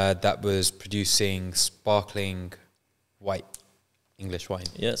that was producing sparkling white English wine.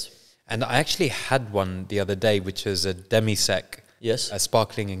 Yes. And I actually had one the other day, which was a demi-sec, yes, a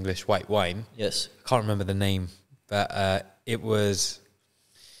sparkling English white wine. Yes. I can't remember the name, but it was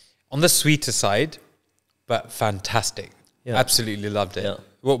on the sweeter side, but fantastic. Yeah. Absolutely loved it. Yeah.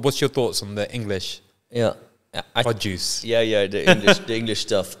 What's your thoughts on the English produce? The English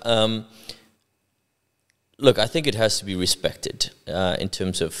stuff. Look, I think it has to be respected in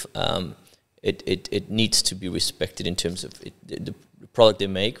terms of it needs to be respected in terms of the product they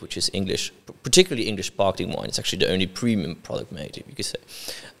make, which is English, particularly English sparkling wine. It's actually the only premium product made, if you could say.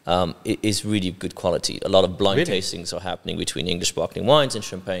 It is really good quality. A lot of blind tastings are happening between English sparkling wines and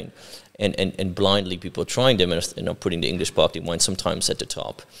champagne, and blindly people are trying them and putting the English sparkling wine sometimes at the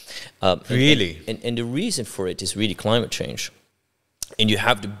top. Really? And the reason for it is really climate change. And you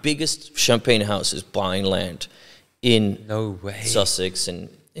have the biggest champagne houses buying land in Sussex and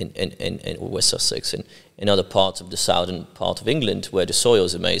West Sussex and other parts of the southern part of England, where the soil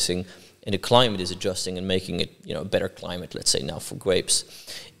is amazing and the climate is adjusting and making it, you know, a better climate, let's say now for grapes.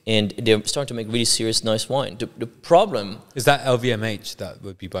 And they're starting to make really serious, nice wine. The problem is that LVMH that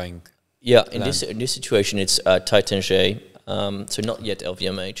would be buying. Yeah, in this situation, it's Taittinger, so not yet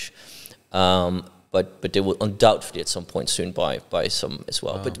LVMH. But they will undoubtedly at some point soon buy some as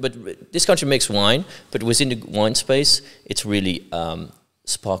well. Wow. But this country makes wine, but within the wine space, it's really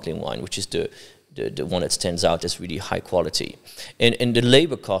sparkling wine, which is the one that stands out as really high quality. And the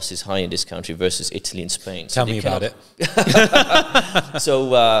labor cost is high in this country versus Italy and Spain. Tell me about it. Sorry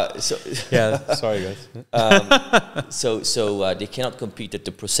guys. So they cannot compete at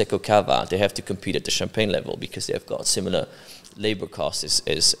the Prosecco Cava. They have to compete at the Champagne level because they have got similar labor costs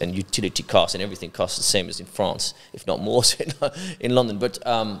and utility costs, and everything costs the same as in France, if not more in London, but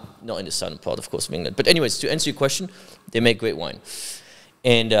not in the southern part, of course, of England. But anyways, to answer your question, they make great wine.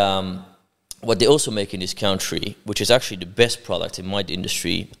 And what they also make in this country, which is actually the best product in my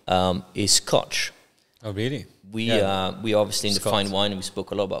industry, is Scotch. Oh, really? We obviously in the fine wine, and we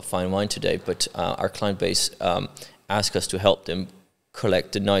spoke a lot about fine wine today, but our client base asked us to help them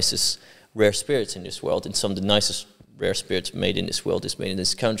collect the nicest rare spirits in this world, and some of the nicest rare spirits made in this world is made in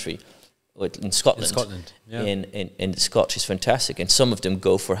this country. in Scotland. In Scotland, yeah. And the Scotch is fantastic, and some of them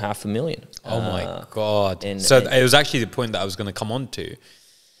go for $500,000. Oh my God. And it was actually the point that I was going to come on to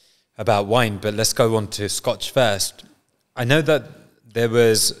about wine, but let's go on to Scotch first. I know that there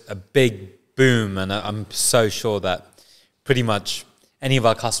was a big boom, and I'm so sure that pretty much any of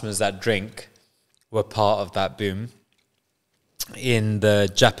our customers that drink were part of that boom in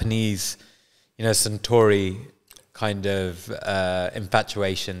the Japanese, Suntory kind of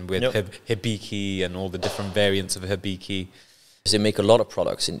infatuation with hibiki and all the different variants of hibiki. They make a lot of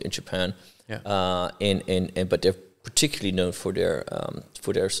products in Japan, yeah. But they're particularly known for their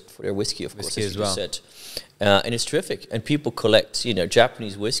whiskey, of course, as you just said. And it's terrific. And people collect,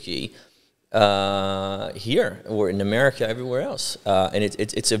 Japanese whiskey here or in America, everywhere else. And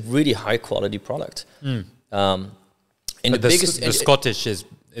it's a really high quality product. And the Scottish is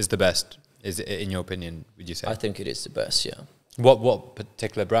the best. Is it, in your opinion, would you say? I think it is the best, yeah. What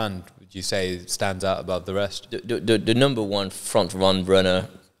particular brand would you say stands out above the rest? The number one front runner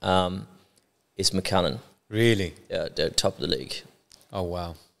is Macallan. Really? Yeah, they're top of the league. Oh,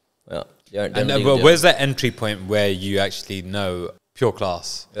 wow. Yeah. Where's that entry point where you actually know pure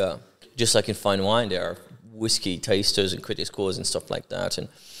class? Yeah. Just like in fine wine, there are whiskey tasters and critic scores and stuff like that. And,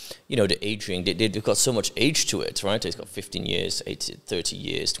 the aging, they've got so much age to it, right? They've got 15 years, 18, 30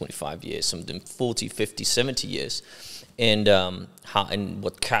 years, 25 years, some of them 40, 50, 70 years. And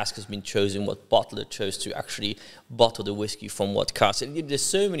what cask has been chosen, what bottler chose to actually bottle the whiskey from what cask. And there's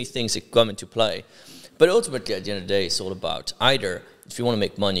so many things that come into play. But ultimately, at the end of the day, it's all about either, if you want to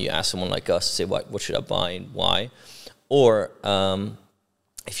make money, you ask someone like us, say, what should I buy and why? Or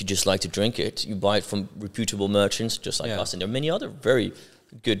if you just like to drink it, you buy it from reputable merchants, just like us. And there are many other very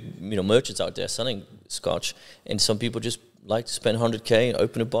good merchants out there selling Scotch. And some people just like to spend 100K and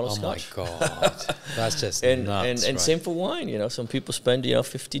open a bottle of Scotch. Oh, my God. That's just nuts. And same for wine. Some people spend,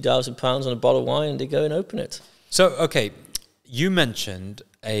 £50,000 on a bottle of wine and they go and open it. So, okay, you mentioned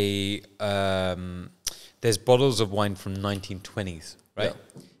there's bottles of wine from 1920s, right?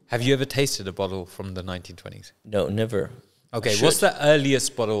 Yeah. Have you ever tasted a bottle from the 1920s? No, never. Okay, what's the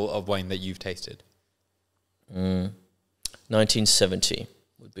earliest bottle of wine that you've tasted? 1970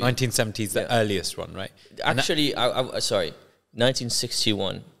 would be. 1970 is the earliest one, right? Actually, sorry,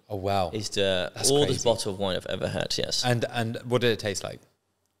 1961. Oh, wow. Is the oldest bottle of wine I've ever had, yes. And what did it taste like?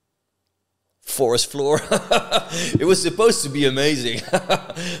 Forest floor. It was supposed to be amazing,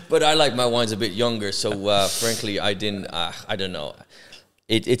 but I like my wines a bit younger, so frankly I didn't. I don't know.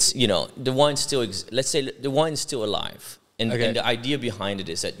 It's the wine still let's say the wine is still alive, and the idea behind it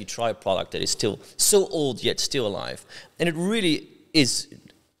is that you try a product that is still so old yet still alive, and it really is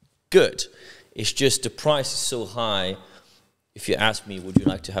good. It's just the price is so high. If you ask me, would you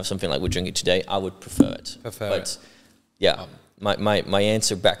like to have something like we're drinking today? I would prefer it. Yeah. My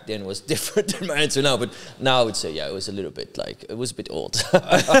answer back then was different than my answer now, but now I would say, it was a little bit it was a bit old.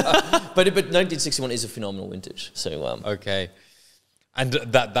 but 1961 is a phenomenal vintage. So okay. And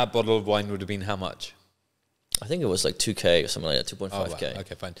that bottle of wine would have been how much? I think it was like 2K or something like that, 2.5K. Oh, wow.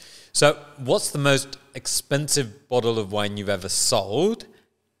 Okay, fine. So what's the most expensive bottle of wine you've ever sold?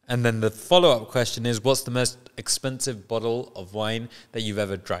 And then the follow-up question is, what's the most expensive bottle of wine that you've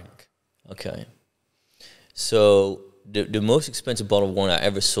ever drank? Okay. So the most expensive bottle of wine I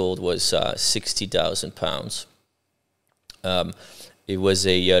ever sold was £60,000. It was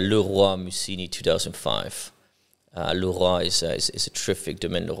a Leroy Mussini 2005. Leroy is a terrific,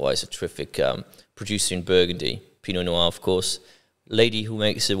 Domaine Leroy is a terrific producer in Burgundy, Pinot Noir, of course. Lady who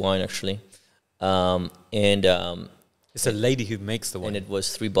makes the wine, actually. It's a lady who makes the wine. And it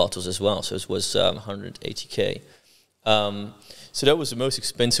was 3 bottles as well, so it was 180K. So that was the most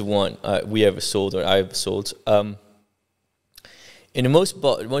expensive one we ever sold, or I ever sold. And the most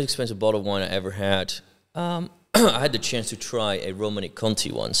expensive bottle of wine I ever had, I had the chance to try a Romani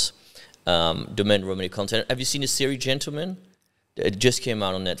Conti once. Domaine Romani Conti. Have you seen the series Gentlemen? It just came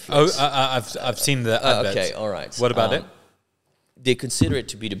out on Netflix. Oh, I've seen the adverts. Okay, all right. What about it? They consider it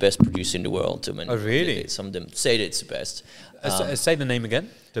to be the best producer in the world. Domaine. Oh, really? Some of them say that it's the best. Say the name again.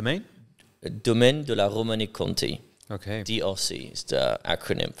 Domaine? Domaine de la Romani Conti. Okay. DRC is the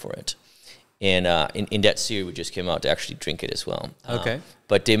acronym for it. And in that series we just came out, they actually drink it as well. Okay.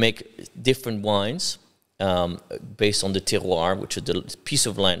 But they make different wines based on the terroir, which is the piece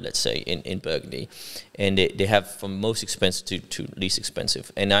of land, let's say, in Burgundy. And they have from most expensive to least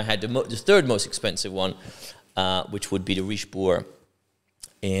expensive. And I had the third most expensive one, which would be the Richebourg.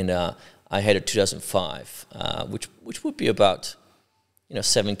 And I had a 2005, which would be about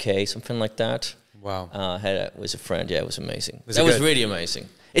 7K, something like that. Wow. Had it with a friend. Yeah, it was amazing. Was that was really amazing.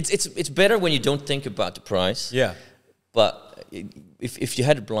 It's better when you don't think about the price. Yeah. But if you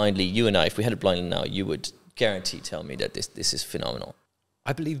had it blindly, you and I, if we had it blindly now, you would guarantee tell me that this is phenomenal.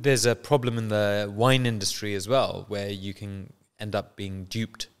 I believe there's a problem in the wine industry as well, where you can end up being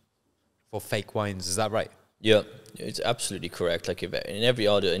duped for fake wines. Is that right? Yeah, it's absolutely correct. Like in every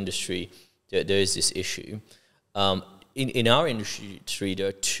other industry, there is this issue. In our industry, there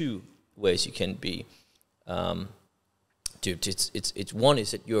are two ways you can be duped. It's one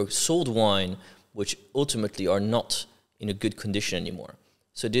is that you're sold wine which ultimately are not in a good condition anymore.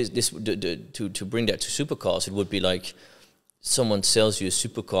 So to bring that to supercars, it would be like someone sells you a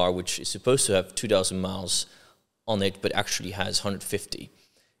supercar which is supposed to have 2,000 miles on it, but actually has 150.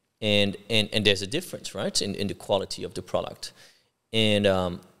 And there's a difference, right, in the quality of the product. And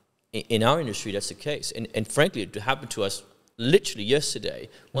in our industry, that's the case. And frankly, it happened to us literally yesterday.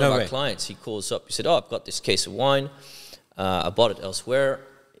 One of our clients, he calls up, he said, I've got this case of wine. I bought it elsewhere.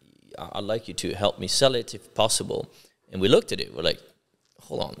 I'd like you to help me sell it if possible. And we looked at it. We're like,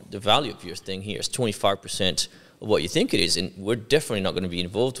 hold on, the value of your thing here is 25% of what you think it is, and we're definitely not going to be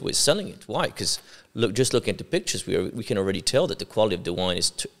involved with selling it. Why? Because just looking at the pictures, we can already tell that the quality of the wine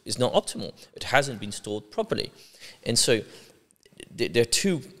is not optimal. It hasn't been stored properly. And so there are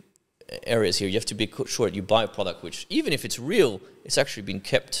two areas here. You have to be sure that you buy a product which, even if it's real, it's actually been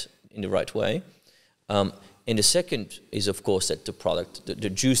kept in the right way. And the second is, of course, that the product, the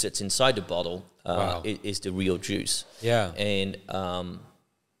juice that's inside the bottle is the real juice. Yeah. And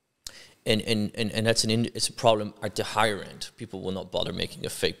that's it's a problem at the higher end. People will not bother making a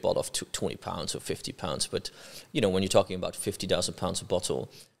fake bottle of 20 pounds or 50 pounds. But, when you're talking about 50,000 pounds a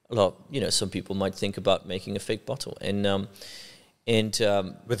bottle, some people might think about making a fake bottle. And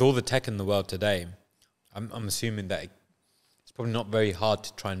with all the tech in the world today, I'm assuming that it's probably not very hard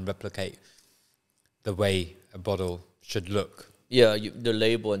to try and replicate the way a bottle should look. Yeah, the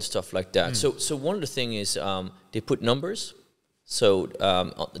label and stuff like that. So one of the things is they put numbers. So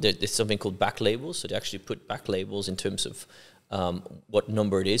there's something called back labels. So they actually put back labels in terms of what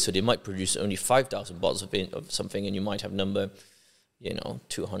number it is. So they might produce only 5,000 bottles of something, and you might have number,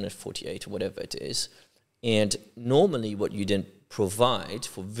 248 or whatever it is. And normally what you then provide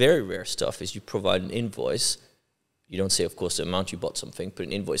for very rare stuff is you provide an invoice. You don't say, of course, the amount you bought something, but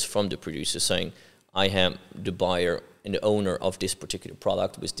an invoice from the producer saying, I am the buyer and the owner of this particular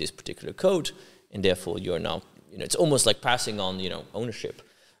product with this particular code, and therefore you're now, it's almost like passing on, ownership.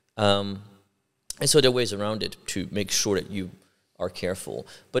 And so there are ways around it to make sure that you are careful.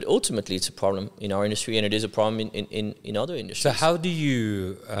 But ultimately, it's a problem in our industry, and it is a problem in other industries. So how do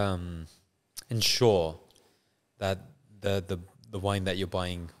you ensure that the wine that you're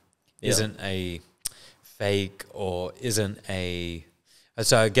buying isn't a fake or isn't a...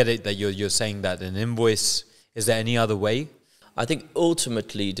 So I get it that you're saying that an invoice, is there any other way? I think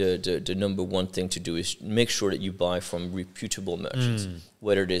ultimately the number one thing to do is make sure that you buy from reputable merchants,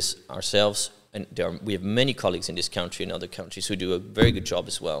 whether it is ourselves, and we have many colleagues in this country and other countries who do a very good job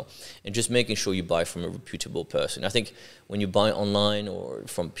as well, and just making sure you buy from a reputable person. I think when you buy online or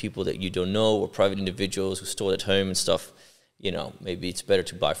from people that you don't know or private individuals who store at home and stuff, maybe it's better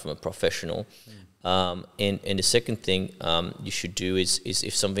to buy from a professional. And the second thing you should do is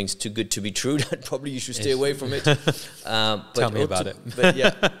if something's too good to be true, then probably you should stay away from it. Tell me about it.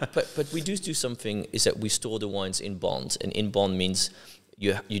 But we do something is that we store the wines in bonds, and in bond means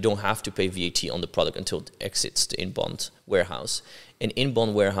you don't have to pay VAT on the product until it exits the in bond warehouse. And in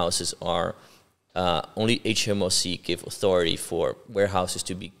bond warehouses are only HMRC give authority for warehouses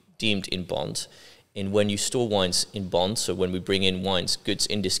to be deemed in bond. And when you store wines in bonds, so when we bring in goods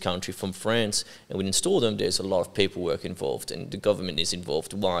in this country from France and we install them, there's a lot of paperwork involved, and the government is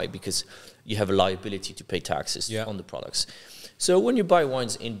involved. Why? Because you have a liability to pay taxes on the products. So when you buy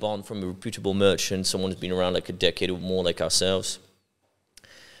wines in bond from a reputable merchant, someone who's been around like a decade or more like ourselves,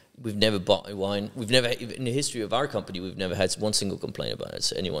 we've never bought a wine. We've never, in the history of our company, we've never had one single complaint about it.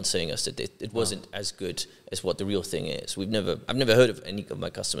 So anyone saying us that it wasn't as good as what the real thing is. I've never heard of any of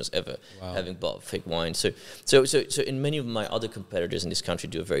my customers ever having bought fake wine. So in many of my other competitors in this country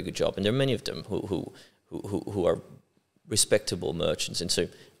do a very good job, and there are many of them who are respectable merchants. And so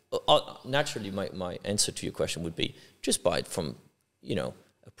naturally, my answer to your question would be just buy it from a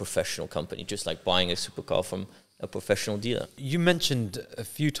professional company, just like buying a supercar from a professional dealer. You mentioned a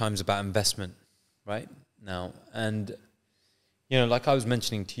few times about investment, right? Now, and like I was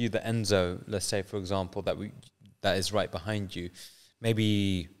mentioning to you, the Enzo, let's say for example, that is right behind you,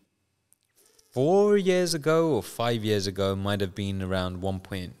 maybe 4 years ago or 5 years ago might have been around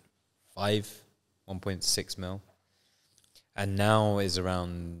 1.5, 1.6 mil, and now is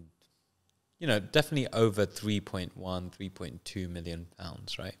around definitely over 3.1, 3.2 million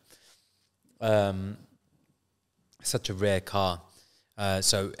pounds, right? such a rare car.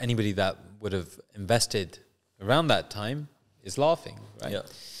 So anybody that would have invested around that time is laughing, right? Yeah.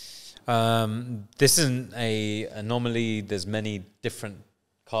 This isn't a anomaly. There's many different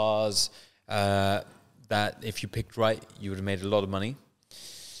cars that if you picked right, you would have made a lot of money.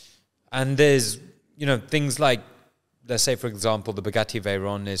 And there's, you know, things like, let's say, for example, the Bugatti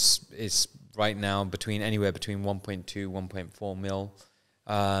Veyron is right now anywhere between 1.2, 1.4 mil.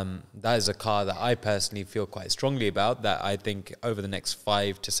 That is a car that I personally feel quite strongly about, that I think over the next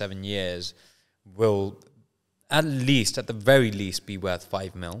 5 to 7 years will at the very least be worth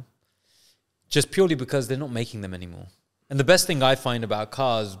 5 mil, just purely because they're not making them anymore. And the best thing I find about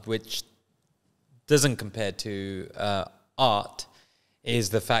cars, which doesn't compare to art,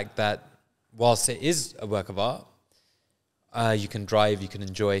 is the fact that whilst it is a work of art, you can drive, you can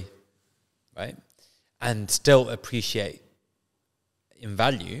enjoy, right? And still appreciate in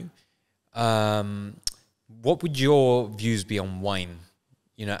value. What would your views be on wine,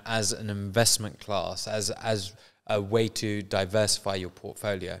 you know, as an investment class, as a way to diversify your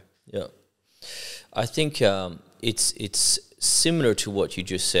portfolio? Yeah. I think it's similar to what you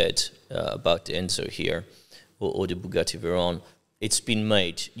just said about the Enzo here, or the Bugatti Veyron. It's been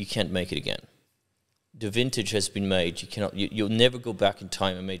made. You can't make it again. The vintage has been made. You'll never go back in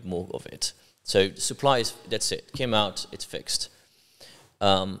time and make more of it. So the supply is, that's it. Came out, it's fixed.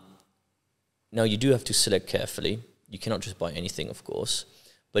 Now you do have to select carefully. You cannot just buy anything, of course.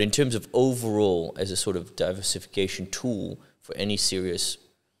 But in terms of overall, as a sort of diversification tool for any serious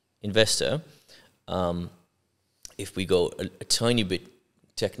investor, if we go a tiny bit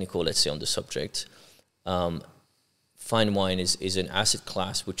technical, let's say, on the subject, fine wine is an asset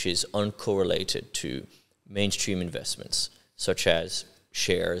class which is uncorrelated to mainstream investments, such as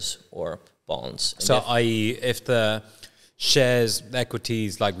shares or bonds. So, i.e., if the shares,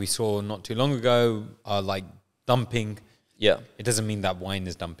 equities, like we saw not too long ago, are like dumping, yeah, it doesn't mean that wine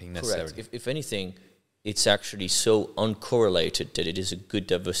is dumping necessarily. Correct. If anything, it's actually so uncorrelated that it is a good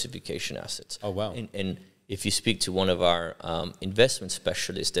diversification asset. Oh, wow. And if you speak to one of our investment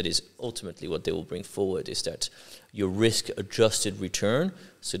specialists, that is ultimately what they will bring forward, is that your risk-adjusted return,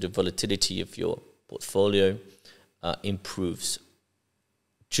 so the volatility of your portfolio, improves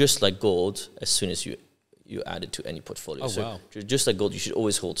just like gold as soon as you add it to any portfolio. Oh, so wow. Just like gold, you should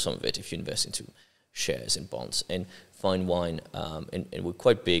always hold some of it if you invest into shares and bonds. And fine wine, and we're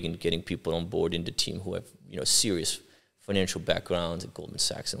quite big in getting people on board in the team who have, you know, serious financial backgrounds at Goldman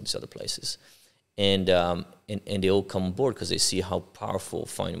Sachs and all these other places. And they all come on board because they see how powerful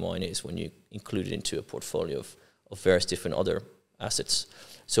fine wine is when you include it into a portfolio of various different other assets.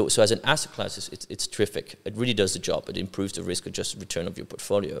 So as an asset class, it's terrific. It really does the job. It improves the risk-adjusted return of your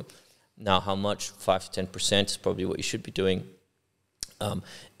portfolio. Now, how much? 5 to 10% is probably what you should be doing. And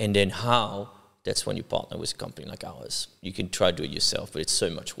then how? That's when you partner with a company like ours. You can try to do it yourself, but it's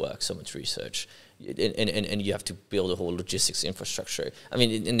so much work, so much research. And you have to build a whole logistics infrastructure. I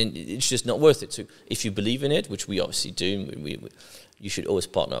mean, and it's just not worth it. So if you believe in it, which we obviously do, you should always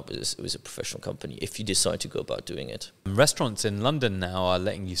partner up with a professional company if you decide to go about doing it. Restaurants in London now are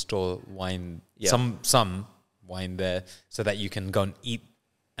letting you store wine, some wine there, so that you can go and eat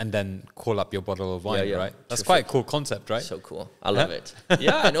and then call up your bottle of wine, right? That's quite a cool concept, right? So cool. I love it.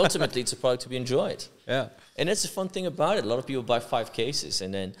 Yeah, and ultimately it's a product to be enjoyed. Yeah. And that's the fun thing about it. A lot of people buy 5 cases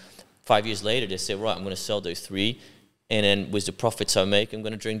and then 5 years later they say, right, I'm going to sell those 3. And then with the profits I make, I'm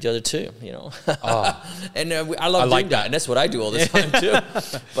going to drink the other 2, you know. And I love doing that. And that's what I do all the time too.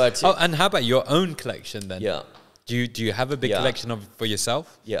 But and how about your own collection then? Yeah. Do you have a big collection for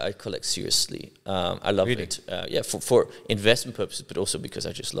yourself? Yeah, I collect seriously. I love it. For investment purposes, but also because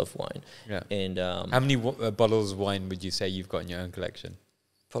I just love wine. Yeah. And how many bottles of wine would you say you've got in your own collection?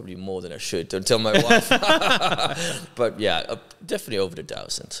 Probably more than I should. Don't tell my wife. But yeah, definitely over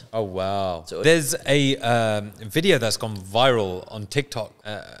 1,000. Oh wow! So there's a video that's gone viral on TikTok.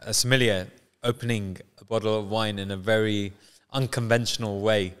 A sommelier opening a bottle of wine in a very unconventional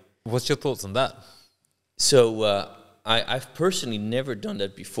way. What's your thoughts on that? So I've personally never done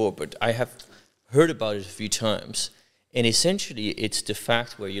that before, but I have heard about it a few times. And essentially, it's the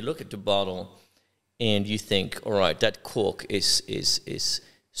fact where you look at the bottle and you think, all right, that cork is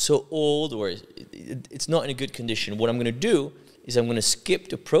so old, or it's not in a good condition. What I'm going to do is I'm going to skip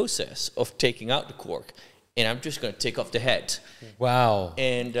the process of taking out the cork, and I'm just going to take off the head. Wow.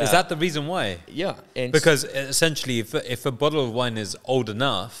 And is that the reason why? Yeah. And because essentially, if a bottle of wine is old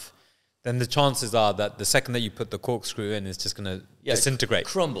enough, then the chances are that the second that you put the corkscrew in, it's just going to disintegrate. It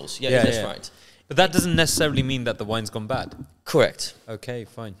crumbles. Yeah, that's right. But that doesn't necessarily mean that the wine's gone bad. Correct. Okay,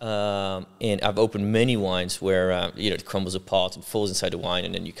 fine. And I've opened many wines where it crumbles apart and falls inside the wine,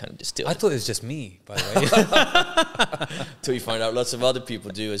 and then you kind of distill. I thought it was just me, by the way. Till you find out lots of other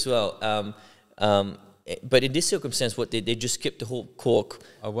people do as well. But in this circumstance, what they just skipped the whole cork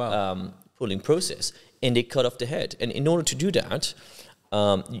pulling process, and they cut off the head. And in order to do that,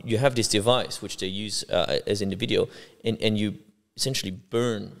 you have this device which they use as in the video, and you essentially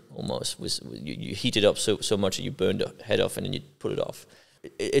burn almost. You heat it up so much that you burn the head off, and then you pull it off.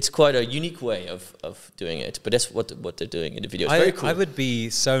 It's quite a unique way of doing it, but that's what they're doing in the video. It's very cool. I would be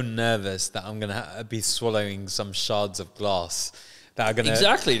so nervous that I'm going to be swallowing some shards of glass that are going to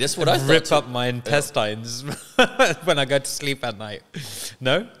exactly. That's what I thought. Rip up my intestines when I go to sleep at night.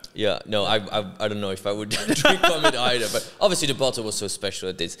 No? Yeah, no, I don't know if I would drink from it either. But obviously the bottle was so special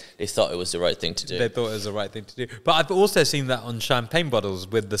that they thought it was the right thing to do. They thought it was the right thing to do. But I've also seen that on champagne bottles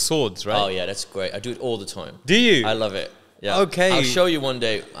with the swords, right? Oh yeah, that's great. I do it all the time. Do you? I love it. Yeah. Okay. I'll show you one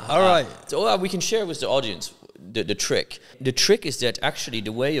day. All right. So we can share with the audience the trick. The trick is that actually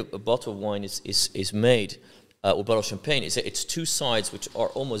the way a bottle of wine is made, or bottle of champagne, is that it's two sides which are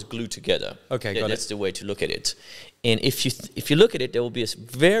almost glued together. Okay, got That's the way to look at it. And if you look at it, there will be a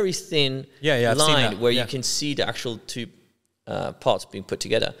very thin line where you can see the actual two parts being put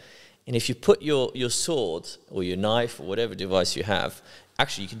together. And if you put your sword or your knife or whatever device you have,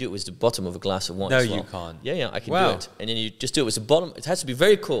 actually you can do it with the bottom of a glass of wine as well. No, you can't. Yeah, I can do it. And then you just do it with the bottom. It has to be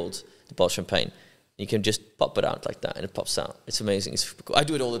very cold, the bottle of champagne. You can just pop it out like that, and it pops out. It's amazing. It's super cool. I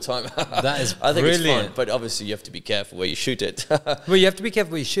do it all the time. That is I think brilliant. it's fun, but obviously you have to be careful where you shoot it. Well, you have to be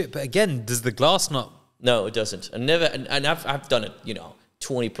careful where you shoot. But again, does the glass not... No, it doesn't. And I've done it,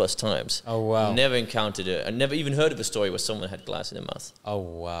 20 plus times. Oh, wow. Never encountered it. I never even heard of a story where someone had glass in their mouth. Oh,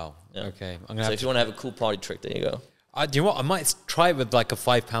 wow. Yeah. Okay. So if you want to have a cool party trick, there you go. Do you know what? I might try it with like a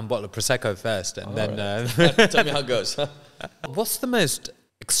 £5 bottle of Prosecco first, and then... Right. Tell me how it goes. What's the most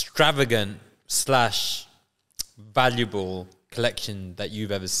extravagant / valuable collection that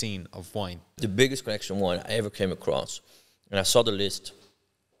you've ever seen of wine? The biggest collection of wine I ever came across, and I saw the list,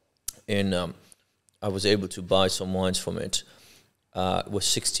 and I was able to buy some wines from it. It was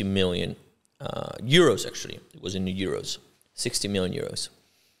 60 million euros, actually. It was in the euros. 60 million euros.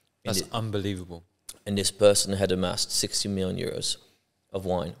 That's unbelievable. And this person had amassed 60 million euros of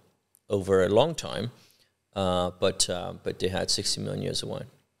wine over a long time, but they had 60 million euros of wine.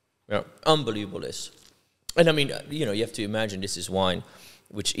 Yeah, unbelievable list. And I mean, you have to imagine this is wine,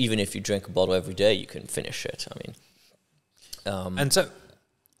 which even if you drink a bottle every day, you can finish it. I mean, and so,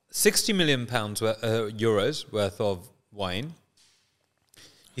 60 million euros worth of wine.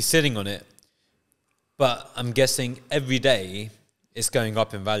 He's sitting on it, but I'm guessing every day it's going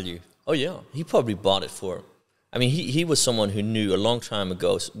up in value. Oh yeah, he probably bought it for. I mean, he was someone who knew a long time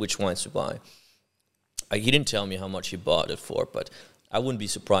ago which wines to buy. He didn't tell me how much he bought it for, but I wouldn't be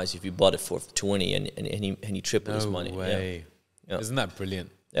surprised if he bought it for 20 and he tripled his money. No way. Yeah. Isn't that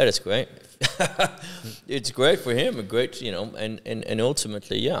brilliant? Yeah, that's great. It's great for him, a great, and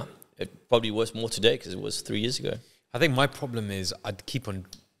ultimately, yeah, it probably was more today because it was 3 years ago. I think my problem is I'd keep on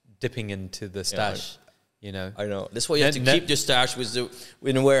dipping into the stash, I know. That's why you have to keep your stash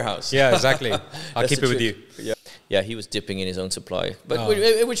in the warehouse. Yeah, exactly. I'll keep it with you. Yeah, he was dipping in his own supply. But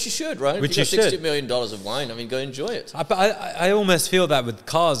which you should, right? Which you got $60 million of wine, I mean, go enjoy it. But I almost feel that with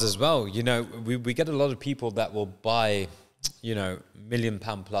cars as well. We get a lot of people that will buy, £1 million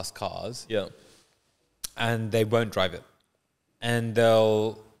plus cars. Yeah. And they won't drive it. And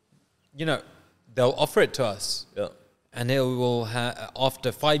they'll offer it to us. Yeah. And it will,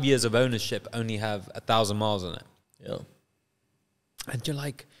 after 5 years of ownership, only have 1,000 miles on it. Yeah. And you're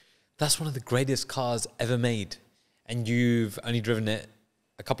like, that's one of the greatest cars ever made. And you've only driven it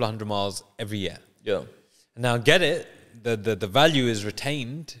a couple of 100 miles every year. Yeah. And now get it, the value is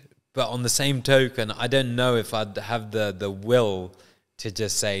retained, but on the same token, I don't know if I'd have the will to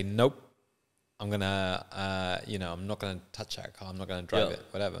just say, nope, I'm gonna, I'm not gonna touch that car, I'm not gonna drive it,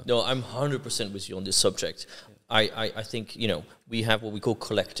 whatever. No, I'm 100% with you on this subject. I think, we have what we call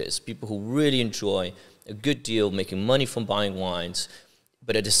collectors, people who really enjoy a good deal, making money from buying wines,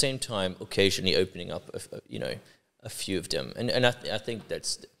 but at the same time, occasionally opening up, a few of them. And I think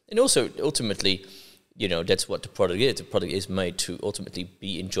that's, and also ultimately, that's what the product is. The product is made to ultimately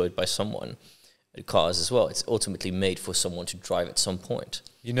be enjoyed by someone. The cars as well. It's ultimately made for someone to drive at some point.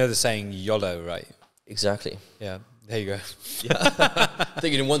 You know the saying YOLO, right? Exactly. Yeah, there you go. Yeah. I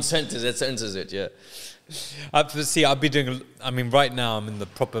think in one sentence, that sentences it, yeah. I'd be doing, right now I'm in the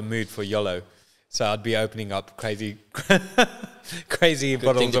proper mood for YOLO. So I'd be opening up crazy Good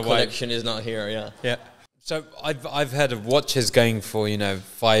bottles thing the of wine. collection is not here, yeah. Yeah. So I've heard of watches going for,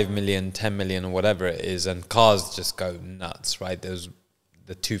 5 million, 10 million, or whatever it is, and cars just go nuts, right? There's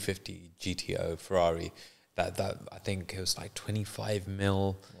the 250 GTO Ferrari that I think it was like 25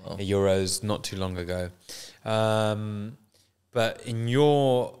 mil euros not too long ago. But in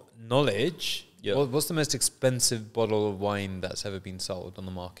your knowledge, what's the most expensive bottle of wine that's ever been sold on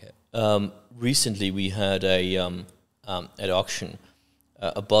the market? Recently, we had at auction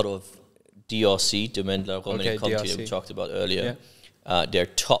a bottle of DRC, Domaine de la Romanée Conti, that we talked about earlier. Yeah. Their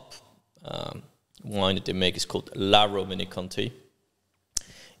top wine that they make is called La Romanée Conti.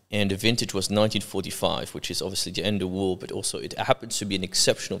 And the vintage was 1945, which is obviously the end of the war, but also it happens to be an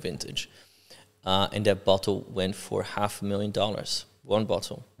exceptional vintage. And that bottle went for $500,000, one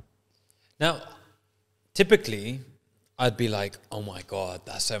bottle. Now, typically, I'd be like, oh my God,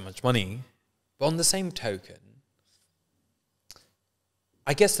 that's so much money. But on the same token,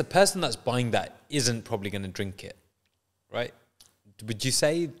 I guess the person that's buying that isn't probably going to drink it, right? Would you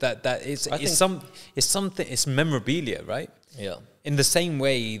say that it's memorabilia, right? Yeah. In the same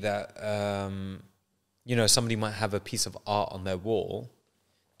way that somebody might have a piece of art on their wall,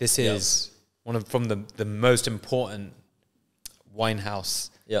 this is from the most important wine house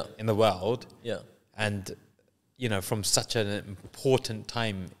in the world. Yeah. And from such an important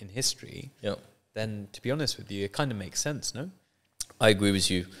time in history. Yeah. Then, to be honest with you, it kind of makes sense, no? I agree with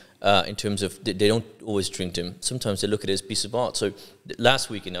you in terms of they don't always drink them. Sometimes they look at it as a piece of art. So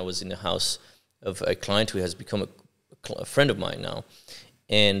last weekend I was in the house of a client who has become a friend of mine now,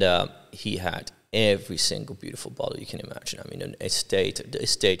 and he had every single beautiful bottle you can imagine. I mean, the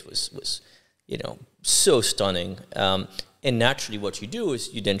estate was so stunning. And naturally, what you do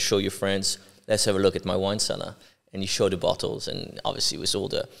is you then show your friends, let's have a look at my wine cellar, and you show the bottles, and obviously with all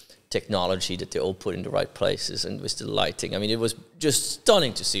the technology that they all put in the right places and with the lighting. I mean, it was just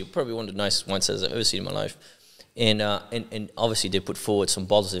stunning to see. Probably one of the nicest wine cellars I've ever seen in my life. And obviously they put forward some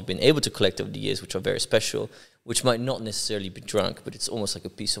bottles they've been able to collect over the years, which are very special, which might not necessarily be drunk, but it's almost like a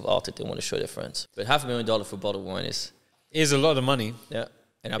piece of art that they want to show their friends. But $500,000 for a bottle of wine is a lot of money. Yeah.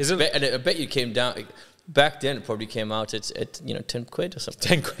 And I bet you came down, back then it probably came out at 10 quid or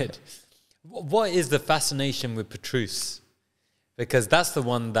something. 10 quid. What is the fascination with Petrus? Because that's the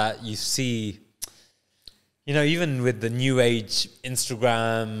one that you see, even with the new age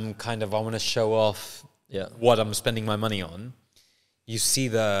Instagram kind of, I want to show off what I'm spending my money on. You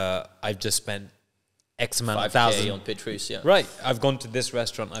see I've just spent X amount of thousand on Petrus, Right. I've gone to this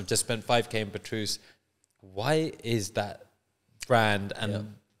restaurant. I've just spent 5K in Petrus. Why is that brand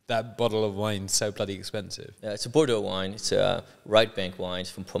and that bottle of wine so bloody expensive? Yeah, it's a Bordeaux wine. It's a right bank wine. It's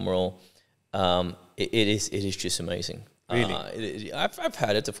from Pomerol. It is just amazing. Really? I've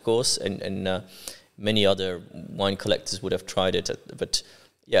had it, of course, and many other wine collectors would have tried it, but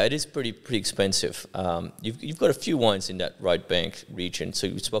yeah, it is pretty expensive. You've got a few wines in that right bank region. So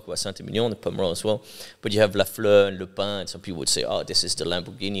you spoke about Saint-Emilion and Pomerol as well, but you have La Fleur and Le Pin, and some people would say, oh, this is the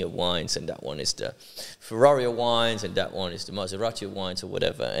Lamborghini of wines, and that one is the Ferrari of wines, and that one is the Maserati of wines, or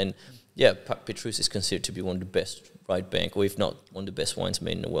whatever. And yeah, Petrus is considered to be one of the best right bank, or if not, one of the best wines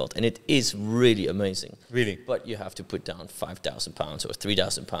made in the world. And it is really amazing. Really? But you have to put down £5,000 or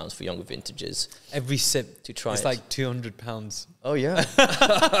 £3,000 for younger vintages. Every sip to try it's like £200. Oh, yeah.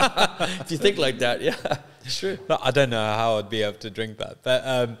 If you think like that, yeah. Sure. I don't know how I'd be able to drink that. But,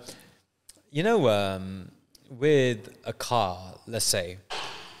 with a car, let's say,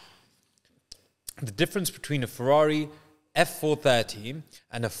 the difference between a Ferrari F430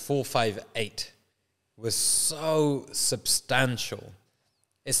 and a 458 was so substantial.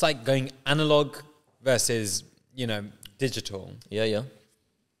 It's like going analog versus, digital. Yeah.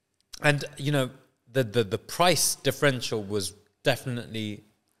 And, the price differential was definitely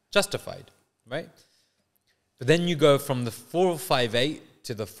justified, right? But then you go from the 458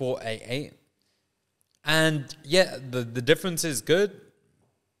 to the 488. And yeah, the difference is good,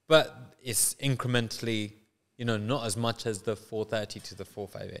 but it's incrementally, not as much as the 430 to the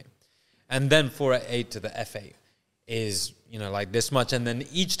 458. And then 488 to the F8 is, like this much. And then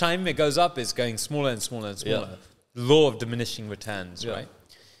each time it goes up, it's going smaller and smaller and smaller. Yeah. Law of diminishing returns, right?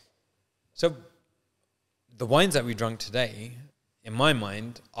 So the wines that we drank today, in my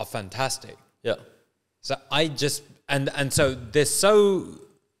mind, are fantastic. Yeah. So I just, and so they're so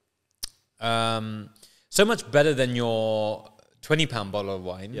much better than your £20 bottle of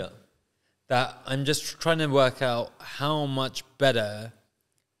wine. Yeah. That I'm just trying to work out how much better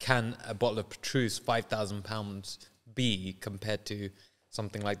can a bottle of Petrus £5,000 be compared to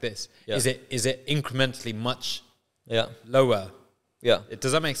something like this? Yeah. Is it incrementally much lower? Yeah.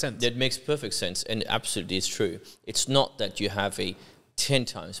 Does that make sense? It makes perfect sense, and absolutely it's true. It's not that you have a 10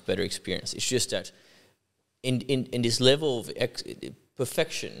 times better experience. It's just that in this level of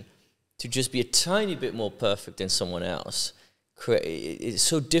perfection, to just be a tiny bit more perfect than someone else, it's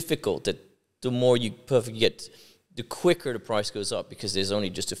so difficult that the more you perfect get, the quicker the price goes up, because there's only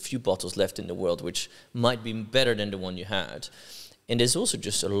just a few bottles left in the world, which might be better than the one you had. And there's also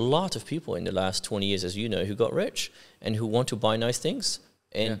just a lot of people in the last 20 years, as you know, who got rich and who want to buy nice things.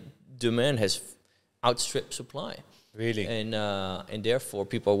 And demand has outstripped supply. Really? And therefore,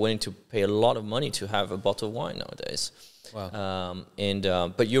 people are willing to pay a lot of money to have a bottle of wine nowadays. Wow.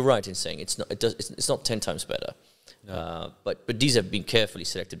 But you're right in saying it's not 10 times better. No. But these have been carefully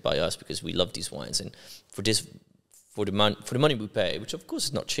selected by us because we love these wines, and for the money we pay, which of course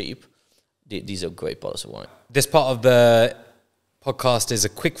is not cheap, these are great bottles of wine. This part of the podcast is a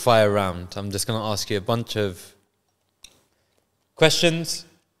quick fire round. I'm just going to ask you a bunch of questions.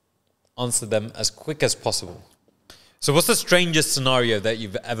 Answer them as quick as possible. So what's the strangest scenario that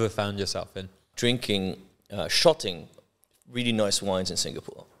you've ever found yourself in? Drinking, shotting really nice wines in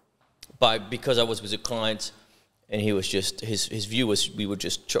Singapore. Because I was with a client, and he was just, his view was we would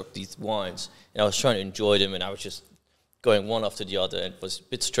just chuck these wines, and I was trying to enjoy them, and I was just going one after the other, and it was a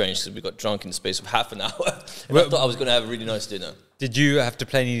bit strange because we got drunk in the space of half an hour. And I thought I was going to have a really nice dinner. Did you have to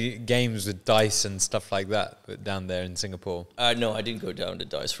play any games with dice and stuff like that down there in Singapore? No, I didn't go down the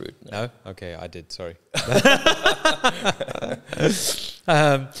dice route. No? Okay, I did, sorry.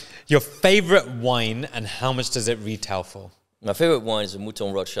 Your favorite wine, and how much does it retail for? My favorite wine is a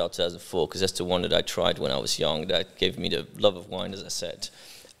Mouton Rothschild 2004, because that's the one that I tried when I was young. That gave me the love of wine, as I said.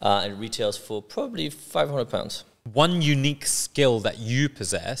 And it retails for probably £500. One unique skill that you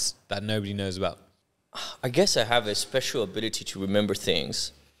possess that nobody knows about? I guess I have a special ability to remember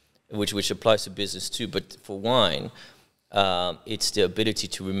things, which applies to business too. But for wine, it's the ability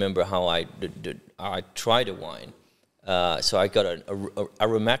to remember how I tried a wine. So I got an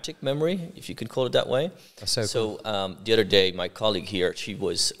aromatic memory, if you can call it that way. That's so cool. The other day, my colleague here, she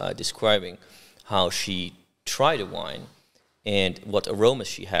was describing how she tried a wine and what aromas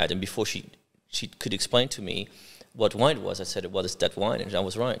she had. And before she could explain to me what wine it was, I said, what is that wine? And I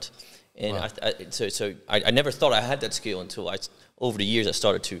was right. And wow. I never thought I had that skill until over the years I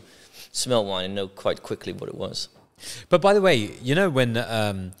started to smell wine and know quite quickly what it was. But by the way, you know, when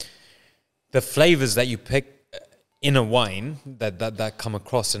the flavors that you pick in a wine, that come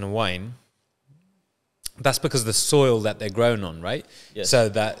across in a wine, that's because of the soil that they're grown on, right? Yes. So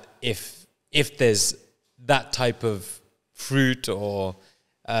that if there's that type of fruit or...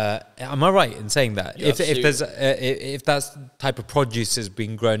 am I right in saying that? If that type of produce is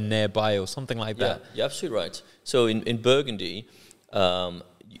being grown nearby or something like that? You're absolutely right. So in Burgundy,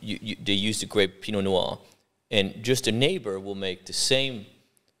 they use the grape Pinot Noir, and just a neighbor will make the same.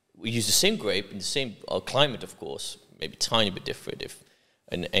 We use the same grape in the same climate, of course, maybe a tiny bit different if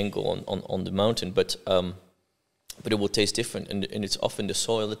an angle on the mountain, but it will taste different, and it's often the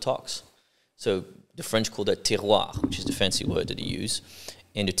soil that talks. So the French call that terroir, which is the fancy word that they use.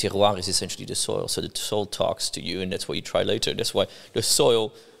 And the terroir is essentially the soil. So the soil talks to you, and that's what you try later. That's why the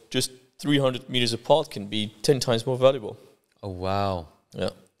soil, just 300 meters apart, can be 10 times more valuable. Oh, wow. Yeah.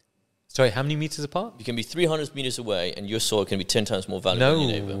 Sorry, how many meters apart? You can be 300 meters away, and your soil can be 10 times more valuable than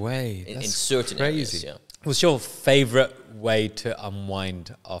your neighbor. No way. In certain crazy. areas, yeah. What's your favorite way to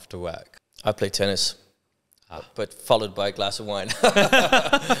unwind after work? I play tennis. But followed by a glass of wine.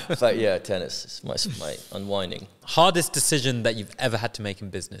 But yeah, tennis is my unwinding. Hardest decision that you've ever had to make in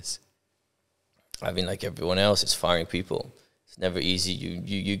business? I mean, like everyone else, it's firing people. It's never easy.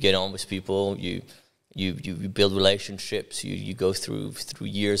 You get on with people. You build relationships. You go through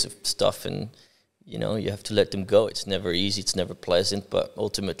years of stuff, and you have to let them go. It's never easy. It's never pleasant. But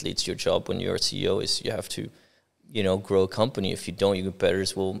ultimately, it's your job when you're a CEO. Is you have to, grow a company. If you don't, your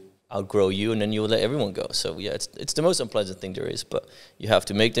competitors will outgrow you, and then you'll let everyone go. So yeah, it's the most unpleasant thing there is, but you have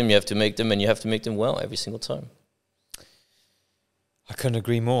to make them, and you have to make them well every single time. I couldn't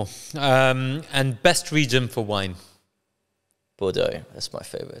agree more. And best region for wine? Bordeaux, that's my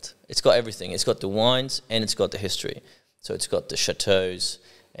favorite. It's got everything. It's got the wines, and it's got the history. So it's got the chateaus,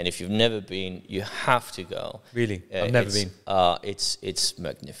 and if you've never been, you have to go. Really? I've never been. It's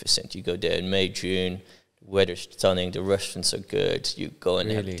magnificent. You go there in May, June, weather's stunning, the restaurants are good, you go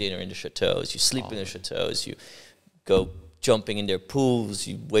and have dinner in the chateaus, you sleep in the chateaus, you go jumping in their pools,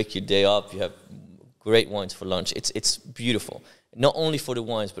 you wake your day up, you have great wines for lunch. It's beautiful, not only for the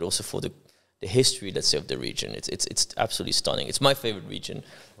wines but also for the history, let's say, of the region. It's absolutely stunning. It's my favorite region.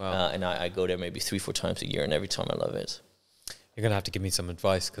 Wow. And I go there maybe 3-4 times a year, and every time I love it. You're gonna have to give me some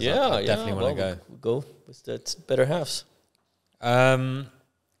advice, because I definitely want to go. Go with that better halves.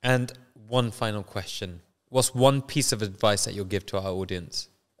 And one final question. What's one piece of advice that you'll give to our audience?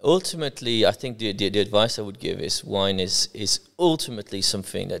 Ultimately, I think the advice I would give is wine is ultimately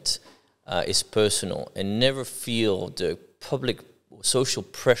something that is personal, and never feel the public social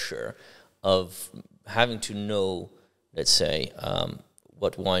pressure of having to know, let's say,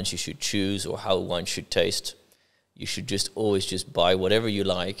 what wines you should choose or how wine should taste. You should just always just buy whatever you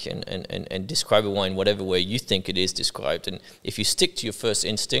like and describe a wine whatever way you think it is described. And if you stick to your first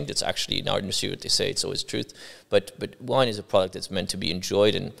instinct, it's actually, in our industry, what they say, it's always truth. But wine is a product that's meant to be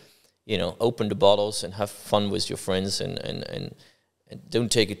enjoyed, and, you know, open the bottles and have fun with your friends, and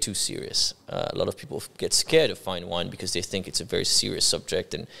don't take it too serious. A lot of people get scared of fine wine because they think it's a very serious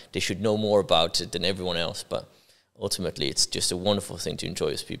subject and they should know more about it than everyone else. But ultimately, it's just a wonderful thing to enjoy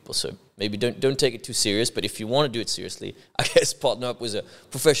as people. So maybe don't take it too serious. But if you want to do it seriously, I guess partner up with a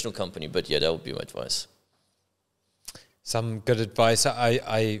professional company. But yeah, that would be my advice. Some good advice.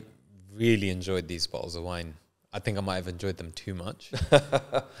 I really enjoyed these bottles of wine. I think I might have enjoyed them too much.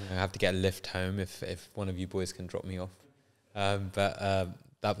 I have to get a lift home if one of you boys can drop me off. But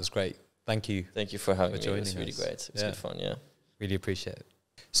that was great. Thank you. Thank you for having me. It was really us. great. It was good fun, yeah. Really appreciate it.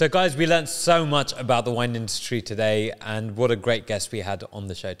 So guys, we learned so much about the wine industry today, and what a great guest we had on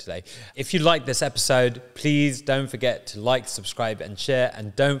the show today. If you liked this episode, please don't forget to like, subscribe and share,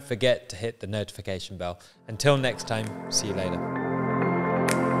 and don't forget to hit the notification bell. Until next time, see you later.